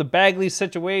ago, the Bagley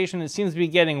situation. It seems to be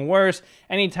getting worse.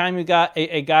 Anytime you got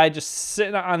a guy just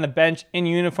sitting on the bench in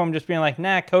uniform, just being like,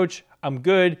 nah, coach, I'm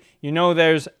good. You know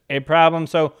there's a problem.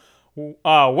 So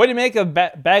what do you make of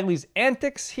Bagley's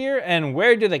antics here, and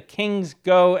where do the Kings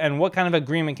go, and what kind of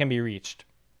agreement can be reached?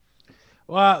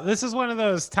 Well, this is one of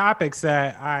those topics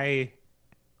that I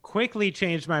quickly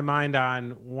changed my mind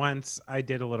on once I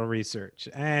did a little research.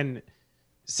 And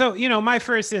so, you know, my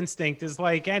first instinct is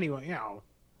like anyone, you know,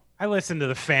 I listened to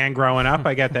The Fan growing up.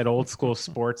 I got that old school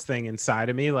sports thing inside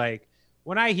of me. Like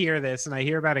when I hear this and I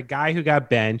hear about a guy who got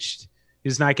benched,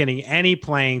 who's not getting any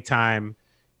playing time,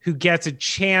 who gets a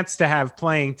chance to have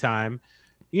playing time,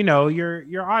 you know,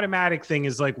 your automatic thing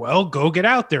is like, well, go get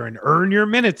out there and earn your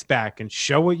minutes back and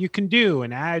show what you can do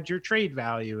and add your trade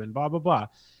value and blah, blah, blah.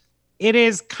 It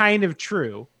is kind of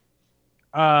true.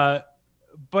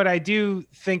 But I do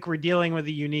think we're dealing with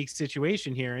a unique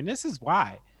situation here. And this is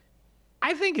why.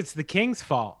 I think it's the Kings'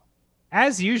 fault,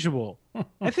 as usual.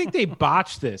 I think they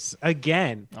botched this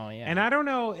again. Oh, yeah. And I don't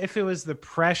know if it was the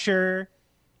pressure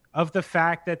of the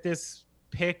fact that this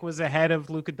pick was ahead of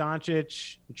Luka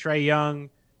Doncic, Trae Young,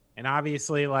 and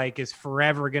obviously like is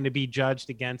forever going to be judged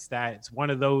against that. It's one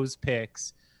of those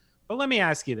picks. But let me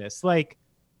ask you this. Like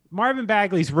Marvin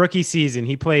Bagley's rookie season,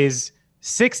 he plays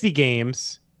 60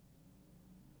 games,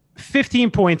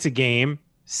 15 points a game,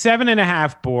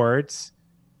 7.5 boards,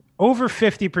 over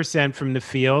 50% from the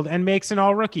field, and makes an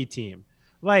all-rookie team.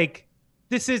 Like,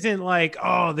 this isn't like,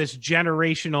 oh, this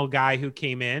generational guy who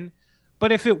came in.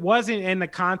 But if it wasn't in the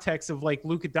context of like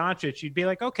Luka Doncic, you'd be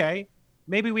like, okay,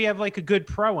 maybe we have like a good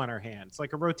pro on our hands,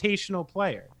 like a rotational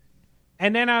player.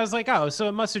 And then I was like, oh, so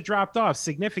it must have dropped off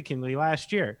significantly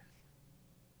last year.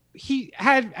 He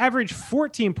had averaged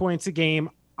 14 points a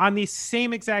game on the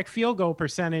same exact field goal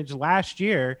percentage last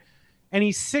year. And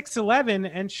he's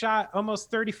 6'11" and shot almost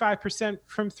 35%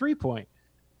 from 3-point.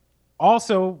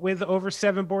 Also with over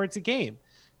 7 boards a game.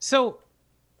 So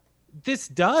this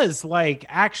does like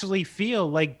actually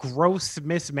feel like gross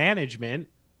mismanagement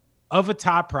of a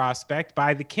top prospect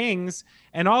by the Kings,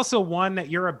 and also one that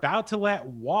you're about to let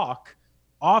walk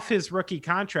off his rookie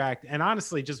contract and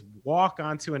honestly just walk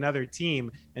onto another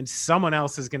team, and someone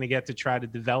else is going to get to try to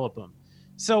develop him.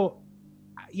 So,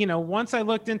 you know, once I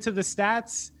looked into the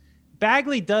stats,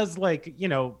 Bagley does like, you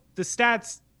know, the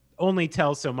stats only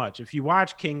tell so much. If you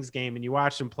watch Kings game and you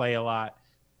watch him play a lot,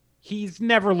 he's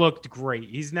never looked great.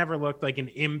 He's never looked like an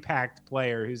impact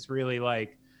player who's really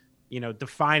like, you know,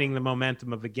 defining the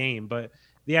momentum of the game. But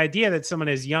the idea that someone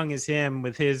as young as him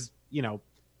with his, you know,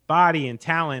 body and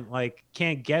talent, like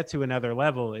can't get to another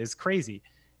level is crazy.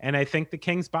 And I think the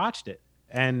Kings botched it.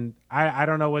 And I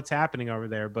don't know what's happening over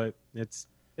there, but it's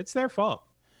their fault.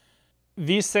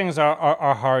 These things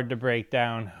are hard to break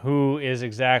down. Who is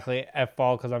exactly at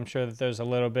fault? Because I'm sure that there's a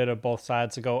little bit of both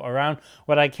sides to go around.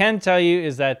 What I can tell you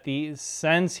is that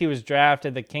since he was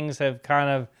drafted, the Kings have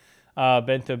kind of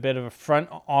been to a bit of a front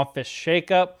office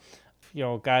shakeup. You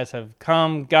know, guys have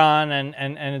come, gone,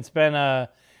 and it's been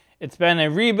a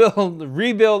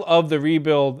rebuild of the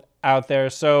rebuild out there.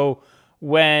 So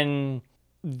when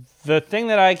the thing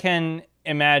that I can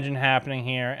imagine happening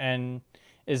here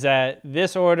is that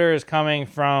this order is coming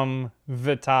from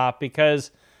the top,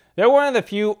 because they're one of the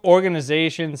few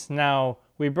organizations. Now,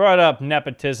 we brought up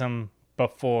nepotism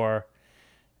before,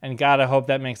 and God, I hope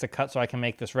that makes a cut so I can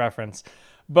make this reference.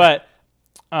 But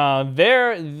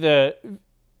the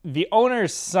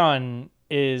owner's son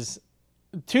is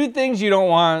two things you don't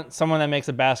want someone that makes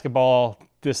a basketball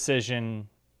decision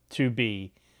to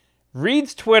be.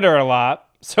 Reads Twitter a lot,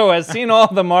 so has seen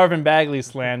all the Marvin Bagley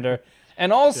slander,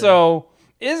 and also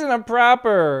isn't a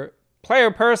proper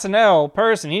player personnel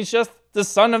person. He's just the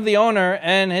son of the owner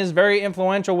and is very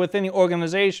influential within the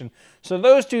organization. So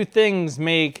those two things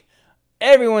make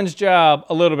everyone's job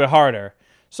a little bit harder.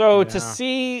 So to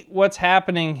see what's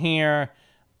happening here,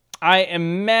 I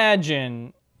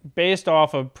imagine, based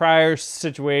off of prior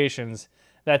situations,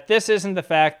 that this isn't the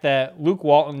fact that Luke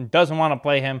Walton doesn't want to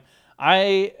play him.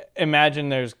 I imagine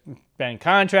there's been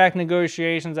contract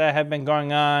negotiations that have been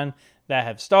going on that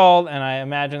have stalled, and I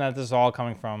imagine that this is all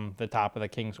coming from the top of the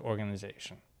Kings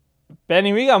organization.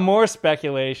 Benny, we got more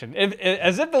speculation.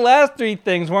 As if the last three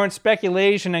things weren't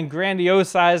speculation and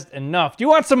grandiosized enough. Do you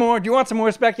want some more? Do you want some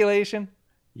more speculation?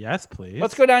 Yes, please.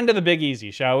 Let's go down to the Big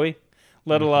Easy, shall we?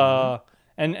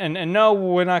 And no,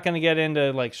 we're not going to get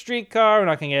into like Streetcar. We're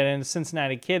not going to get into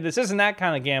Cincinnati Kid. This isn't that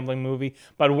kind of gambling movie.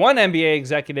 But one NBA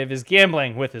executive is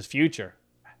gambling with his future.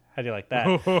 How do you like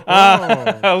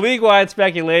that? League-wide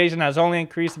speculation has only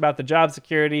increased about the job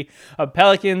security of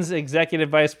Pelicans Executive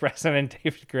Vice President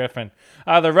David Griffin.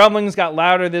 The rumblings got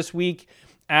louder this week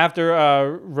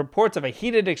after reports of a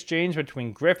heated exchange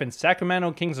between Griffin,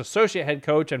 Sacramento Kings associate head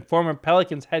coach, and former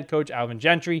Pelicans head coach Alvin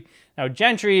Gentry. Now,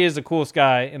 Gentry is the coolest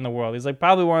guy in the world. He's like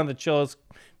probably one of the chillest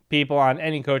people on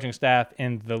any coaching staff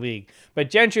in the league. But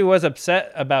Gentry was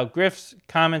upset about Griff's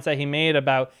comments that he made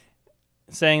about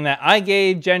saying that I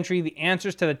gave Gentry the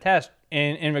answers to the test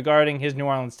in regarding his New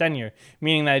Orleans tenure,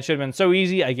 meaning that it should have been so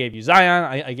easy. I gave you Zion,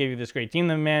 I gave you this great team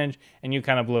to manage, and you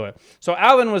kind of blew it. So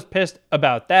Alvin was pissed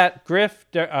about that. Griff,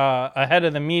 ahead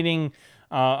of the meeting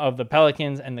of the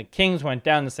Pelicans and the Kings, went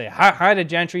down to say hi to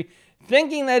Gentry,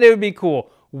 thinking that it would be cool.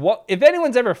 What if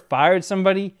anyone's ever fired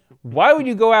somebody? Why would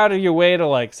you go out of your way to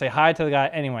like say hi to the guy?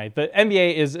 Anyway, the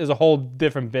NBA is a whole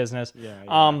different business.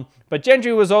 Yeah. But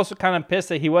Gentry was also kind of pissed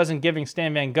that he wasn't giving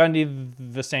Stan Van Gundy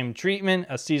the same treatment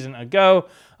a season ago.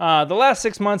 The last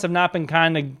 6 months have not been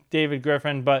kind to David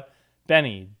Griffin, but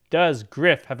Benny, does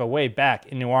Griff have a way back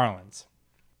in New Orleans?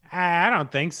 I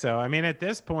don't think so. I mean, at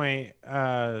this point,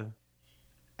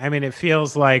 it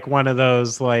feels like one of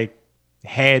those like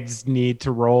heads need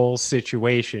to roll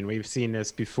situation. We've seen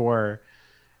this before.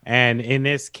 And in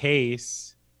this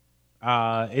case,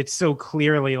 it's so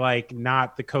clearly like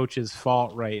not the coach's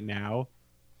fault right now.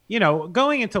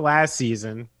 Going into last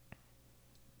season,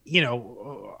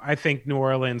 I think New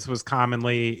Orleans was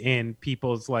commonly in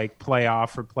people's like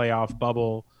playoff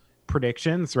bubble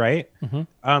predictions, right?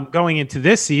 Mm-hmm. Going into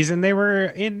this season, they were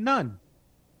in none.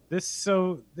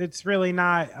 So it's really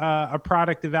not a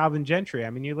product of Alvin Gentry. I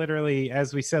mean, you literally,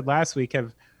 as we said last week,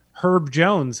 have Herb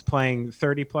Jones playing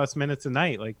 30 plus minutes a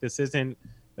night. Like, this isn't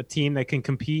a team that can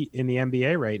compete in the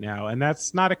NBA right now, and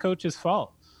that's not a coach's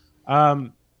fault.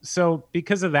 So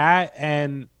because of that,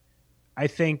 and I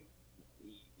think,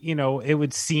 it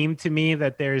would seem to me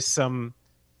that there's some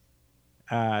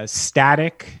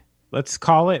static, let's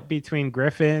call it, between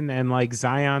Griffin and like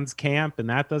Zion's camp, and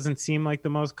that doesn't seem like the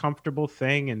most comfortable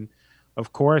thing. And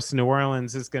of course, New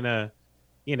Orleans is gonna,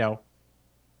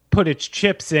 put its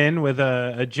chips in with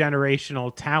a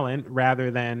generational talent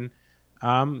rather than, the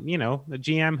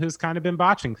GM who's kind of been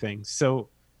botching things. So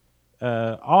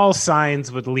all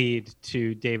signs would lead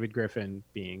to David Griffin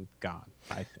being gone,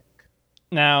 I think.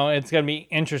 Now, it's going to be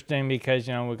interesting because,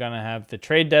 we're going to have the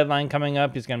trade deadline coming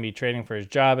up. He's going to be trading for his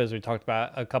job, as we talked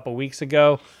about a couple weeks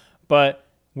ago. But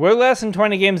we're less than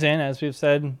 20 games in, as we've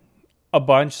said a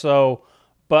bunch.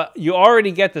 But you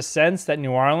already get the sense that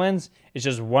New Orleans is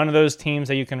just one of those teams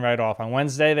that you can write off. On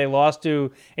Wednesday, they lost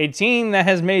to a team that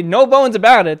has made no bones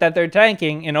about it that they're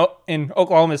tanking in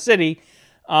Oklahoma City.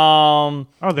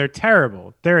 They're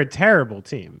terrible. They're a terrible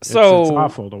team. It's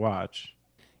awful to watch.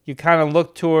 You kind of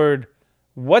look toward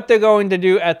what they're going to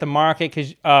do at the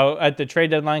market, at the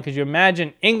trade deadline, because you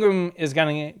imagine Ingram is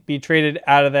going to be traded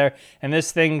out of there, and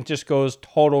this thing just goes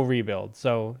total rebuild.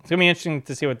 So it's going to be interesting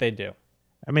to see what they do.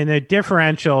 I mean, their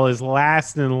differential is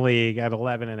last in the league at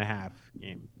 11.5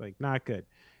 games. Like, not good.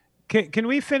 Can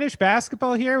we finish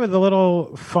basketball here with a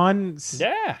little fun?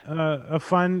 Yeah. A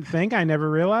fun thing I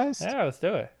never realized? Yeah, let's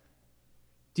do it.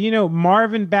 Do you know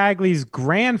Marvin Bagley's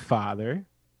grandfather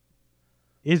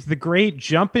is the great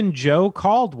Jumpin' Joe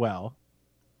Caldwell,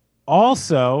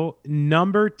 also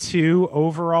number 2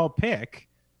 overall pick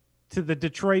to the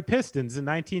Detroit Pistons in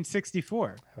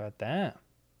 1964. How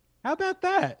about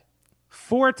that?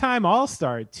 4-time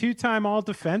All-Star, 2-time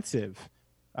All-Defensive,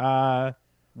 1-time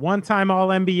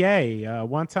All-NBA,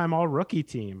 1-time All-Rookie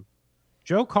team.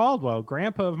 Joe Caldwell,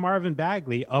 grandpa of Marvin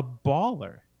Bagley, a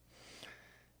baller.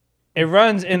 It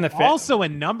runs in the also a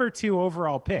number 2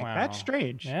 overall pick. Wow. That's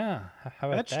strange. Yeah, how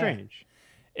about that's that? Strange.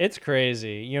 It's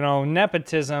crazy.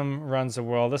 Nepotism runs the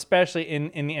world, especially in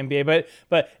the NBA.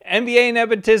 But NBA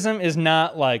nepotism is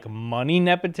not like money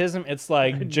nepotism. It's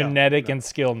like genetic and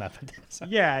skill nepotism.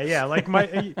 Yeah. Like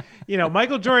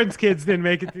Michael Jordan's kids didn't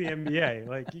make it to the NBA.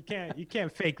 Like you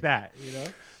can't fake that.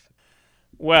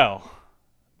 Well,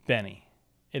 Benny,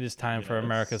 it is time for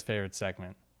America's favorite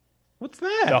segment. What's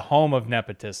that? The home of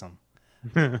nepotism,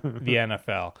 the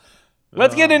NFL.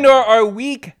 Let's get into our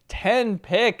Week 10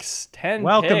 picks.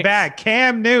 Welcome back,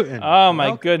 Cam Newton. Oh,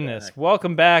 my goodness.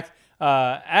 Welcome back.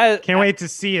 Can't wait to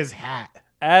see his hat.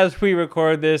 As we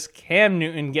record this, Cam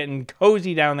Newton getting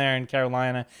cozy down there in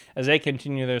Carolina as they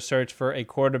continue their search for a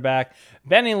quarterback.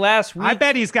 Benny, last week... I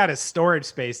bet he's got a storage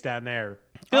space down there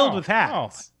filled with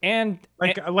hats. And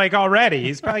like already,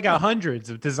 he's probably got hundreds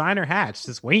of designer hats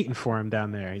just waiting for him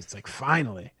down there. He's like,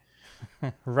 finally.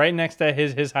 Right next to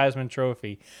his Heisman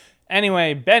Trophy.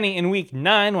 Anyway, Benny in Week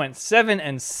 9 went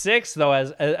 7-6, though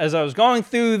as I was going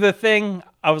through the thing,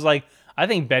 I was like, I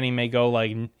think Benny may go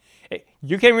like...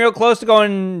 You came real close to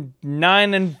going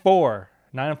 9-4.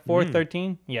 9-4,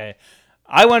 13? Yeah.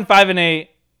 I went 5-8.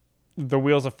 The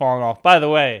wheels have fallen off. By the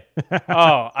way,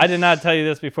 I did not tell you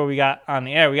this before we got on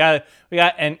the air. We got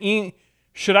an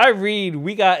should I read?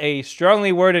 We got a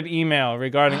strongly worded email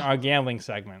regarding our gambling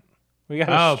segment. We got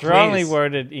a strongly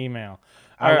worded email.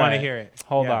 I want to hear it.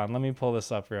 Hold on. Let me pull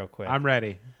this up real quick. I'm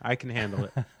ready. I can handle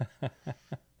it.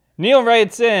 Neil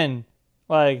writes in,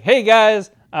 like, hey,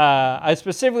 guys, I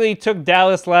specifically took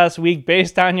Dallas last week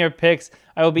based on your picks.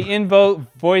 I will be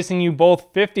voicing you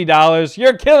both $50.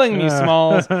 You're killing me,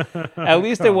 Smalls. At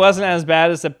least it wasn't as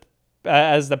bad as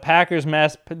the Packers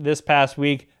mess this past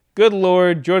week. Good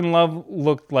Lord, Jordan Love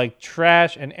looked like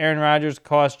trash, and Aaron Rodgers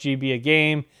cost GB a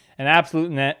game. An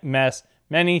absolute mess.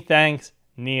 Many thanks,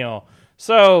 Neil.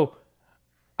 So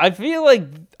I feel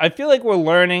like we're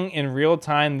learning in real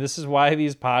time. This is why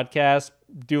these podcasts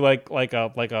do like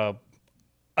a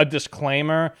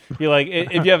disclaimer. Be like,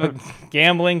 if you have a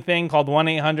gambling thing called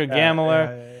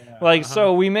 1-800-GAMBLER,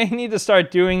 So we may need to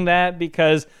start doing that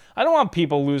because I don't want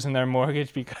people losing their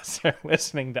mortgage because they're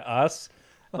listening to us.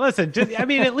 Listen,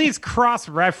 at least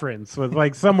cross-reference with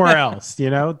like somewhere else,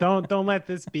 Don't let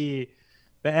this be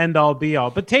the end-all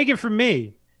be-all. But take it from me.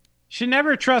 You should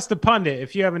never trust a pundit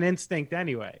if you have an instinct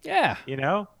anyway. Yeah.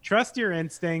 Trust your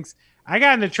instincts. I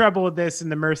got into trouble with this in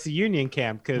the Mercy Union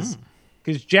camp because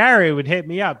Jerry would hit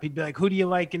me up. He'd be like, who do you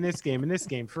like in this game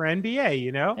for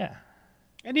NBA, Yeah.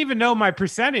 And even though my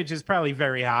percentage is probably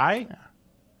very high,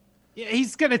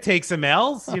 he's going to take some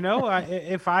L's,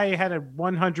 If I had a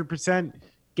 100%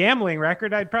 gambling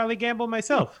record, I'd probably gamble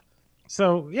myself.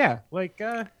 So, yeah,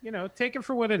 take it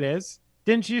for what it is.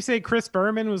 Didn't you say Chris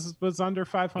Berman was under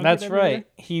 500? That's right.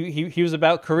 He was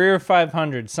about career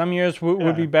 500. Some years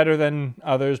would be better than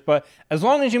others, but as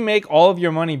long as you make all of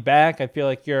your money back, I feel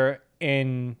like you're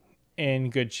in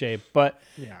good shape. But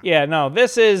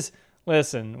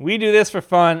listen, we do this for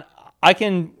fun. I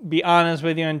can be honest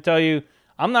with you and tell you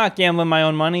I'm not gambling my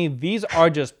own money. These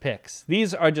are just picks.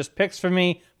 These are just picks for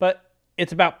me, but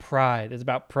it's about pride.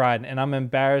 And I'm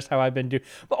embarrassed how I've been doing.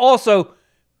 But also,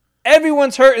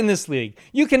 everyone's hurt in this league.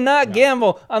 You cannot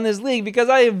gamble on this league because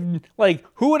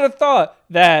who would have thought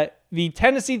that the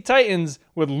Tennessee Titans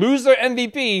would lose their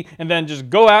MVP and then just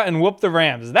go out and whoop the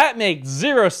Rams? That makes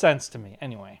zero sense to me.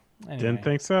 Anyway. Didn't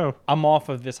think so. I'm off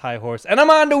of this high horse. And I'm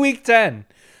on to week 10,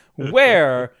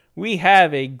 where we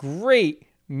have a great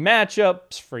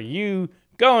matchups for you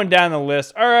going down the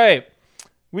list. All right.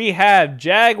 We have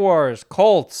Jaguars,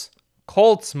 Colts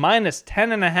minus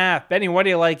 10.5. Benny, what do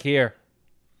you like here?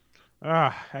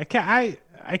 I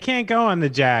can't go on the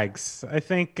Jags. I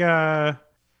think that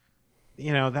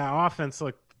offense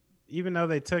looked, even though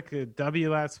they took a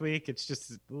W last week, it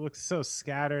looks so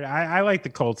scattered. I like the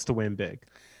Colts to win big.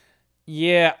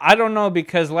 Yeah, I don't know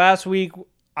because last week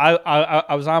I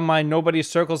was on my nobody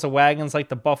circles the wagons like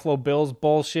the Buffalo Bills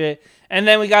bullshit, and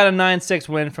then we got a 9-6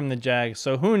 win from the Jags.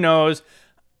 So who knows?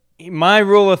 My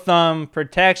rule of thumb: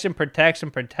 protection,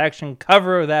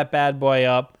 cover that bad boy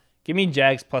up. Give me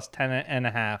Jags plus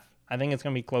 10.5. I think it's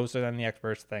going to be closer than the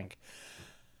experts think.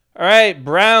 All right,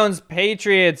 Browns,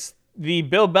 Patriots, the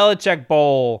Bill Belichick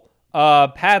Bowl.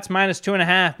 Pats minus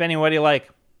 2.5. Benny, what do you like?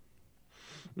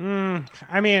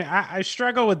 I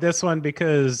struggle with this one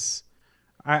because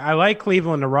I like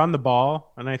Cleveland to run the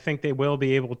ball, and I think they will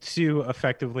be able to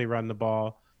effectively run the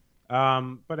ball.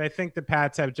 But I think the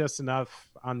Pats have just enough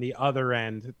on the other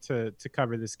end to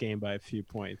cover this game by a few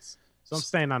points. So I'm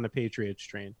staying on the Patriots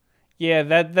train. Yeah,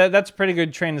 that's a pretty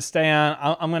good train to stay on.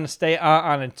 I'm going to stay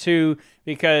on it too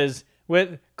because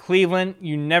with Cleveland,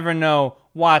 you never know.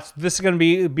 Watch, this is going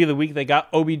to be the week they got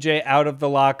OBJ out of the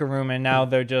locker room, and now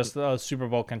they're just a Super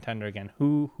Bowl contender again.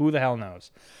 Who the hell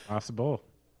knows? Possible.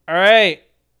 All right,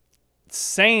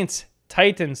 Saints,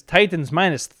 Titans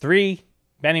minus 3.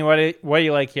 Benny, what do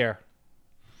you like here?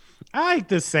 I like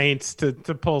the Saints to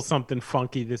pull something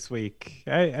funky this week.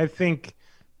 I think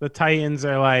the Titans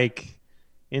are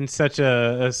in such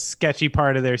a sketchy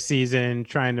part of their season,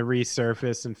 trying to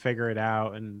resurface and figure it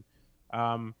out. And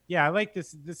I like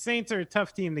this. The Saints are a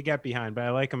tough team to get behind, but I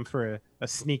like them for a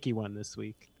sneaky one this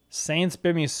week. Saints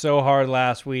bit me so hard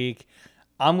last week.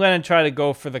 I'm going to try to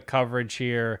go for the coverage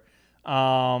here.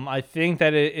 I think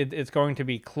that it's going to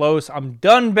be close. I'm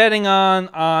done betting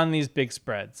on these big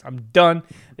spreads. I'm done.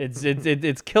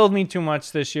 It's killed me too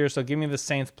much this year, so give me the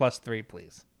Saints plus 3,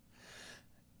 please.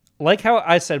 Like how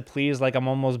I said please, like I'm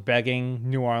almost begging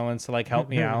New Orleans to help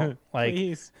me out.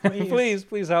 Please.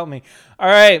 please help me. All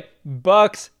right,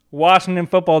 Bucks, Washington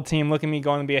football team. Look at me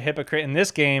going to be a hypocrite in this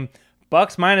game.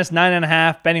 Bucks minus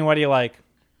 9.5. Benny, what do you like?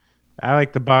 I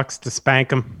like the Bucks to spank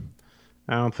them.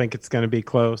 I don't think it's going to be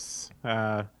close.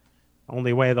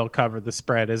 Only way they'll cover the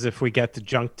spread is if we get to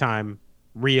junk time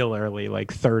real early,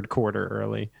 like third quarter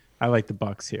early. I like the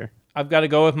Bucks here. I've got to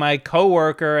go with my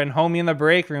coworker and homie in the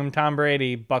break room, Tom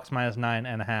Brady. Bucks minus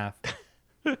 9.5.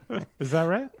 Is that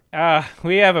right?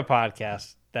 We have a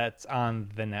podcast that's on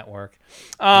the network.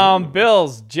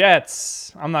 Bills,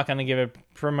 Jets. I'm not going to give it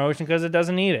promotion because it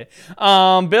doesn't need it.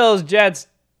 Bills, Jets.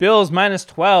 Bills minus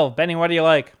 12. Benny, what do you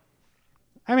like?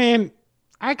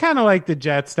 I kind of like the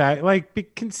Jets.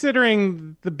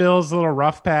 Considering the Bills' little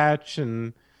rough patch,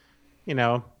 and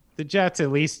the Jets at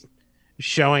least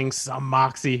showing some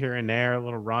moxie here and there, a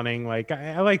little running.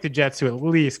 I like the Jets to at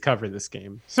least cover this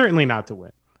game. Certainly not to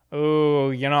win.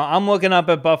 Oh, I'm looking up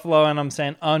at Buffalo and I'm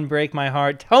saying, unbreak my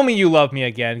heart. Tell me you love me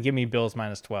again. Give me Bills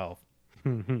minus 12.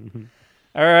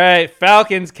 All right,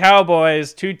 Falcons,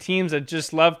 Cowboys, two teams that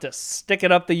just love to stick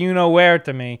it up the you-know-where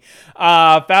to me.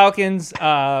 Falcons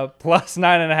plus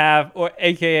 9.5, or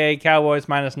a.k.a. Cowboys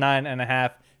minus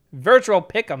 9.5. Virtual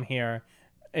pick 'em here.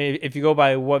 if you go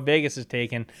by what Vegas is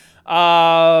taking.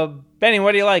 Benny,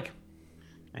 what do you like?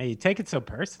 Hey, you take it so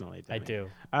personally. I do.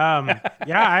 Yeah,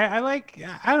 I like.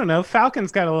 I don't know.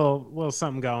 Falcons got a little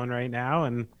something going right now,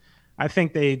 and I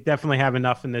think they definitely have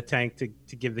enough in the tank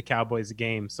to give the Cowboys a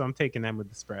game. So I'm taking them with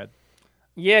the spread.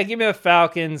 Yeah, give me the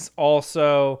Falcons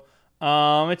also.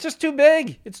 It's just too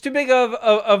big. It's too big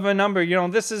of a number. You know,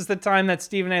 this is the time that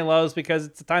Stephen A. loves because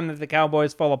it's the time that the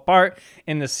Cowboys fall apart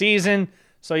in the season.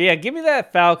 So yeah, give me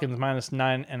that Falcons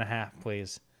 -9.5,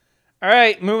 please. All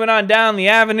right, moving on down the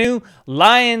avenue.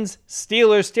 Lions,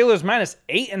 Steelers. Steelers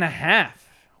 -8.5.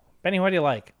 Benny, what do you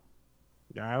like?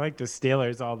 Yeah, I like the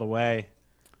Steelers all the way.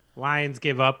 Lions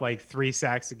give up like 3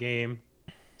 sacks a game.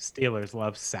 Steelers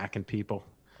love sacking people.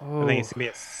 I think it's going to be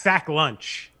a sack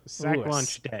lunch.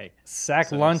 Lunch day.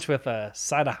 Sack lunch with a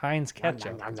side of Heinz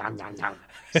ketchup.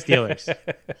 Steelers.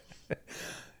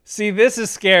 See, this is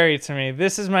scary to me.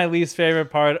 This is my least favorite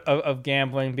part of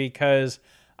gambling because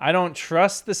I don't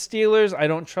trust the Steelers. I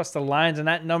don't trust the Lions, and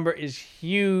that number is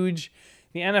huge.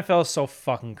 The NFL is so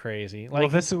fucking crazy.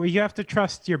 Like, well, you have to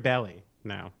trust your belly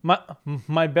now.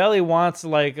 My belly wants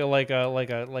like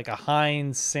a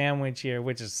Heinz sandwich here,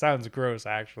 which sounds gross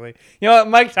actually. You know what?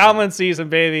 Mike Tomlin season,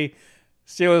 baby.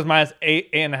 Steelers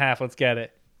 -8.5. Let's get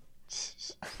it.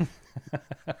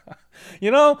 You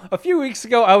know, a few weeks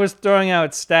ago I was throwing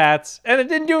out stats and it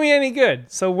didn't do me any good.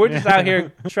 So we're just out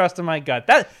here trusting my gut.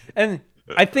 And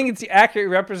I think it's the accurate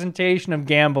representation of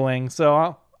gambling.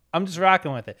 So I'm just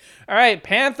rocking with it. All right,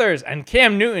 Panthers and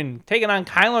Cam Newton taking on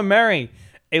Kyler Murray.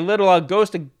 A little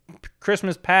Ghost of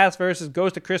Christmas Past versus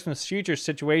Ghost of Christmas Future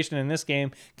situation in this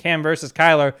game. Cam versus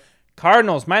Kyler.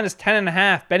 Cardinals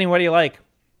 -10.5. Benny, what do you like?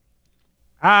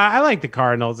 I like the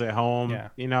Cardinals at home. Yeah.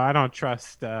 You know, I don't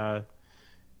trust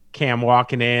Cam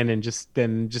walking in and just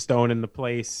owning the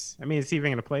place. I mean, is he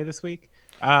even going to play this week?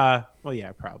 Well,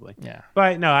 yeah, probably. Yeah.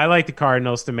 But no, I like the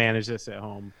Cardinals to manage this at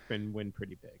home and win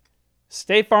pretty big.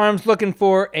 State Farm's looking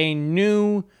for a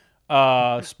new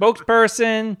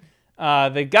spokesperson.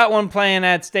 They got one playing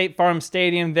at State Farm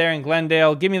Stadium there in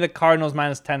Glendale. Give me the Cardinals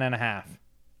 -10.5.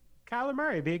 Kyler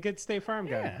Murray, be a good State Farm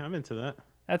guy. Yeah. I'm into that.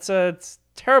 It's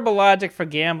terrible logic for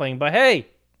gambling, but hey,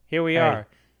 here we are.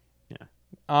 Yeah.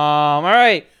 All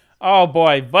right. Oh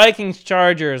boy, Vikings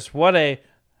Chargers. What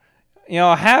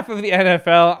half of the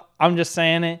NFL, I'm just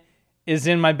saying it, is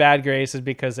in my bad graces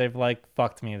because they've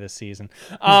fucked me this season.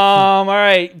 All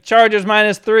right, Chargers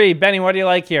 -3. Benny, what do you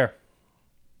like here?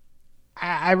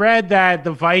 I read that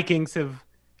the Vikings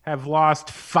have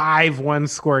lost 5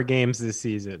 one-score games this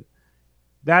season.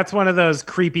 That's one of those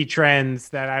creepy trends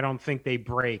that I don't think they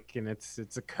break, and it's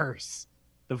a curse.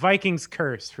 The Vikings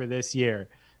curse for this year.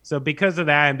 So because of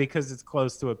that and because it's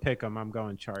close to a pick'em, I'm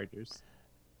going Chargers.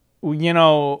 You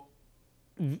know,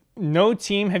 no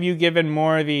team have you given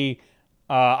more the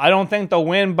I don't think they'll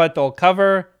win, but they'll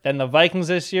cover than the Vikings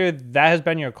this year. That has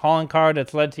been your calling card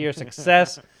that's led to your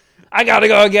success. I got to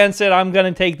go against it. I'm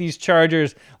going to take these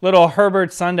Chargers. Little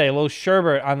Herbert Sunday, a little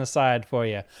sherbet on the side for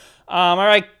you. All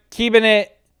right, keeping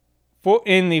it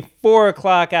in the 4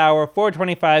 o'clock hour,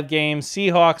 4:25 game,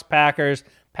 Seahawks, Packers.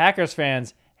 Packers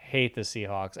fans hate the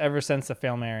Seahawks ever since the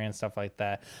Hail Mary and stuff like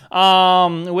that,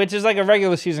 which is like a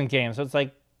regular season game. So it's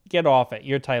like, get off it.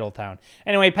 You're title town.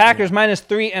 Anyway, Packers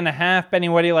 -3.5. Benny,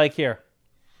 what do you like here?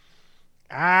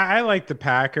 I like the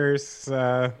Packers.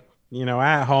 At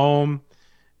home.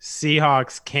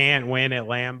 Seahawks can't win at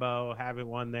Lambeau. Haven't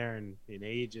won there in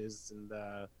ages. And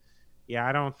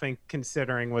I don't think,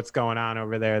 considering what's going on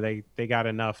over there, they got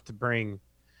enough to bring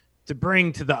to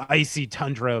the icy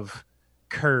tundra of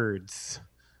Kurds.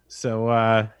 So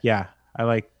I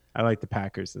like the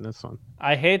Packers in this one.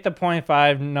 I hate the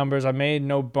 0.5 numbers. I made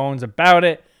no bones about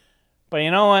it. But you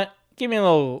know what? Give me a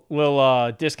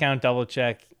little discount double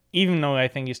check. Even though I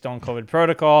think he's still in COVID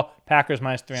protocol, Packers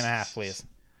 -3.5, please.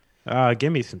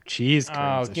 Give me some cheese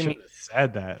curds. Give me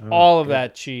said that. all of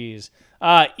that cheese.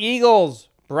 Eagles,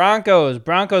 Broncos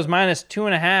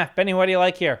 -2.5. Benny, what do you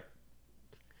like here?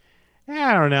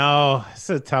 I don't know. It's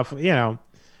a tough.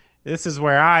 This is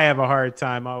where I have a hard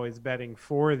time always betting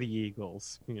for the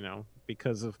Eagles.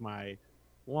 Because of my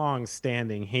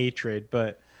long-standing hatred.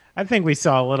 But I think we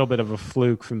saw a little bit of a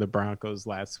fluke from the Broncos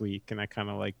last week, and I kind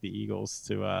of like the Eagles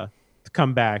to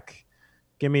come back.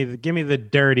 Give me the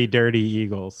dirty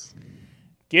Eagles.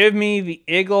 Give me the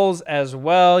Eagles as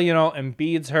well.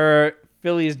 Embiid's hurt.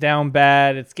 Philly's down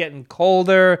bad. It's getting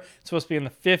colder. It's supposed to be in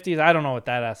the 50s. I don't know what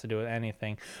that has to do with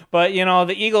anything. But,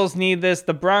 the Eagles need this.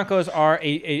 The Broncos are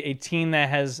a team that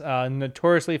has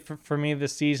notoriously, for me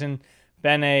this season,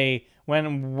 been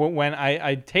when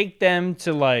I take them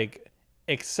to,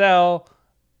 excel,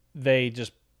 they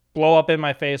just blow up in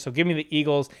my face. So give me the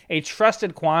Eagles, a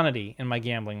trusted quantity in my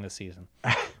gambling this season.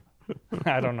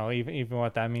 I don't know even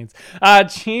what that means.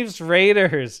 Chiefs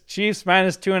Raiders. Chiefs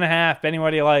minus 2.5. Benny,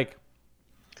 what do you like?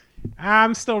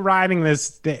 I'm still riding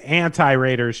the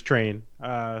anti-Raiders train.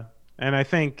 And I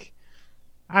think,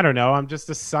 I don't know, I'm just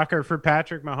a sucker for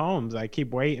Patrick Mahomes. I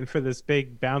keep waiting for this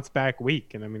big bounce back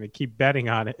week, and I'm going to keep betting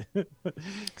on it.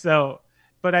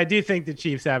 But I do think the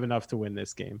Chiefs have enough to win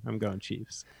this game. I'm going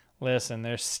Chiefs. Listen,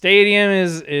 their stadium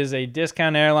is a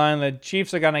discount airline. The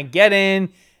Chiefs are going to get in,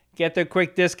 get their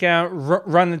quick discount,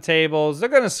 run the tables. They're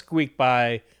going to squeak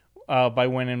by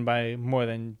winning by more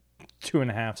than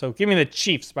 2.5. So give me the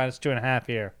Chiefs minus 2.5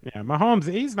 here. Yeah,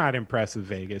 Mahomes, he's not impressive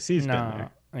Vegas. He's been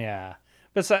there. Yeah.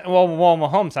 But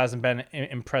Mahomes hasn't been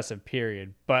impressive,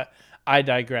 period. But I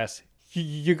digress.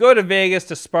 You go to Vegas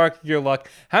to spark your luck.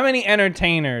 How many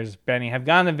entertainers, Benny, have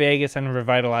gone to Vegas and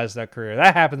revitalized their career?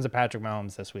 That happens to Patrick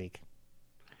Mahomes this week.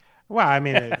 Well, I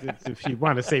mean, if you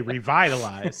want to say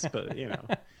revitalize, but,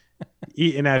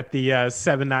 eating at the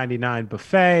 $7.99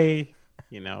 buffet,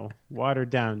 watered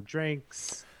down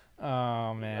drinks.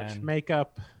 Oh, man. Much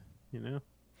makeup,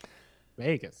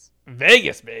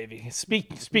 Vegas, baby.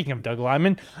 Speaking of Doug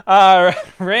Lyman,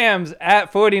 Rams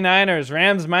at 49ers.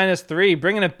 Rams minus 3,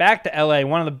 bringing it back to L.A.,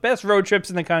 one of the best road trips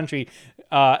in the country.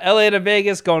 L.A. to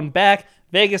Vegas, going back.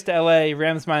 Vegas to L.A.,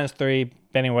 Rams minus 3.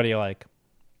 Benny, what do you like?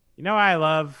 What I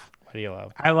love? What do you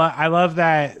love? I love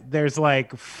that there's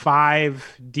like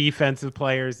 5 defensive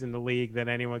players in the league that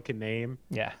anyone can name.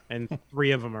 Yeah. And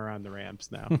 3 of them are on the Rams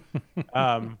now.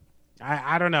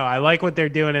 I don't know. I like what they're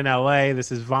doing in LA.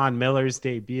 This is Von Miller's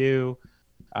debut.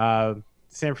 San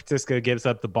Francisco gives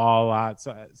up the ball a lot.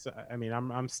 So I mean,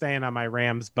 I'm staying on my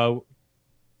Rams boat.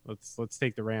 Let's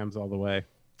take the Rams all the way.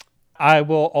 I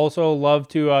will also love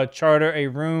to charter a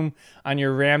room on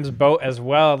your Rams boat as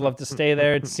well. I'd love to stay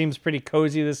there. It seems pretty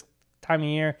cozy this time of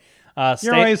year.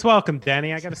 You're always welcome,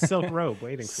 Denny. I got a silk robe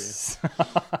waiting for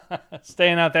you.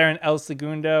 Staying out there in El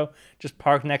Segundo, just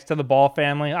parked next to the Ball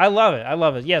family. I love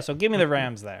it. Yeah, so give me the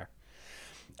Rams there.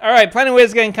 All right, plenty of ways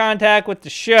to get in contact with the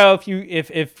show.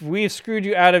 If we've screwed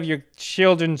you out of your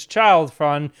children's child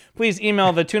fund, please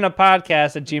email the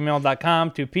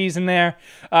tuneuppodcast@gmail.com. 2 P's in there.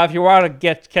 If you want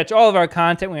to catch all of our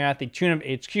content, we're at the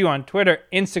TuneUp HQ on Twitter,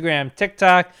 Instagram,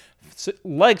 TikTok.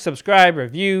 Like, subscribe,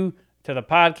 review to the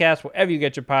podcast, wherever you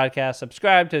get your podcast.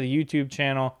 Subscribe to the YouTube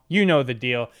channel. You know the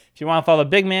deal. If you want to follow the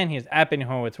big man, he is at Benny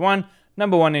Horowitz 1.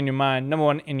 Number 1 in your mind, number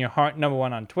 1 in your heart, number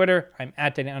 1 on Twitter. I'm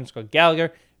at Danny_Gallagher.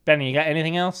 Benny, you got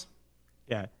anything else?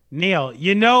 Yeah. Neil,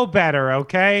 you know better,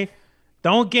 okay?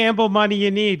 Don't gamble money you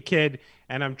need, kid.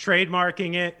 And I'm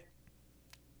trademarking it.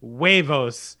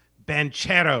 Huevos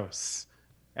Bancheros.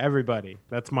 Everybody.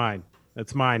 That's mine.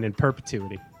 That's mine in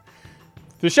perpetuity.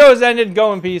 The show has ended.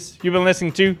 Go in peace. You've been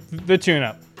listening to The Tune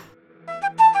Up.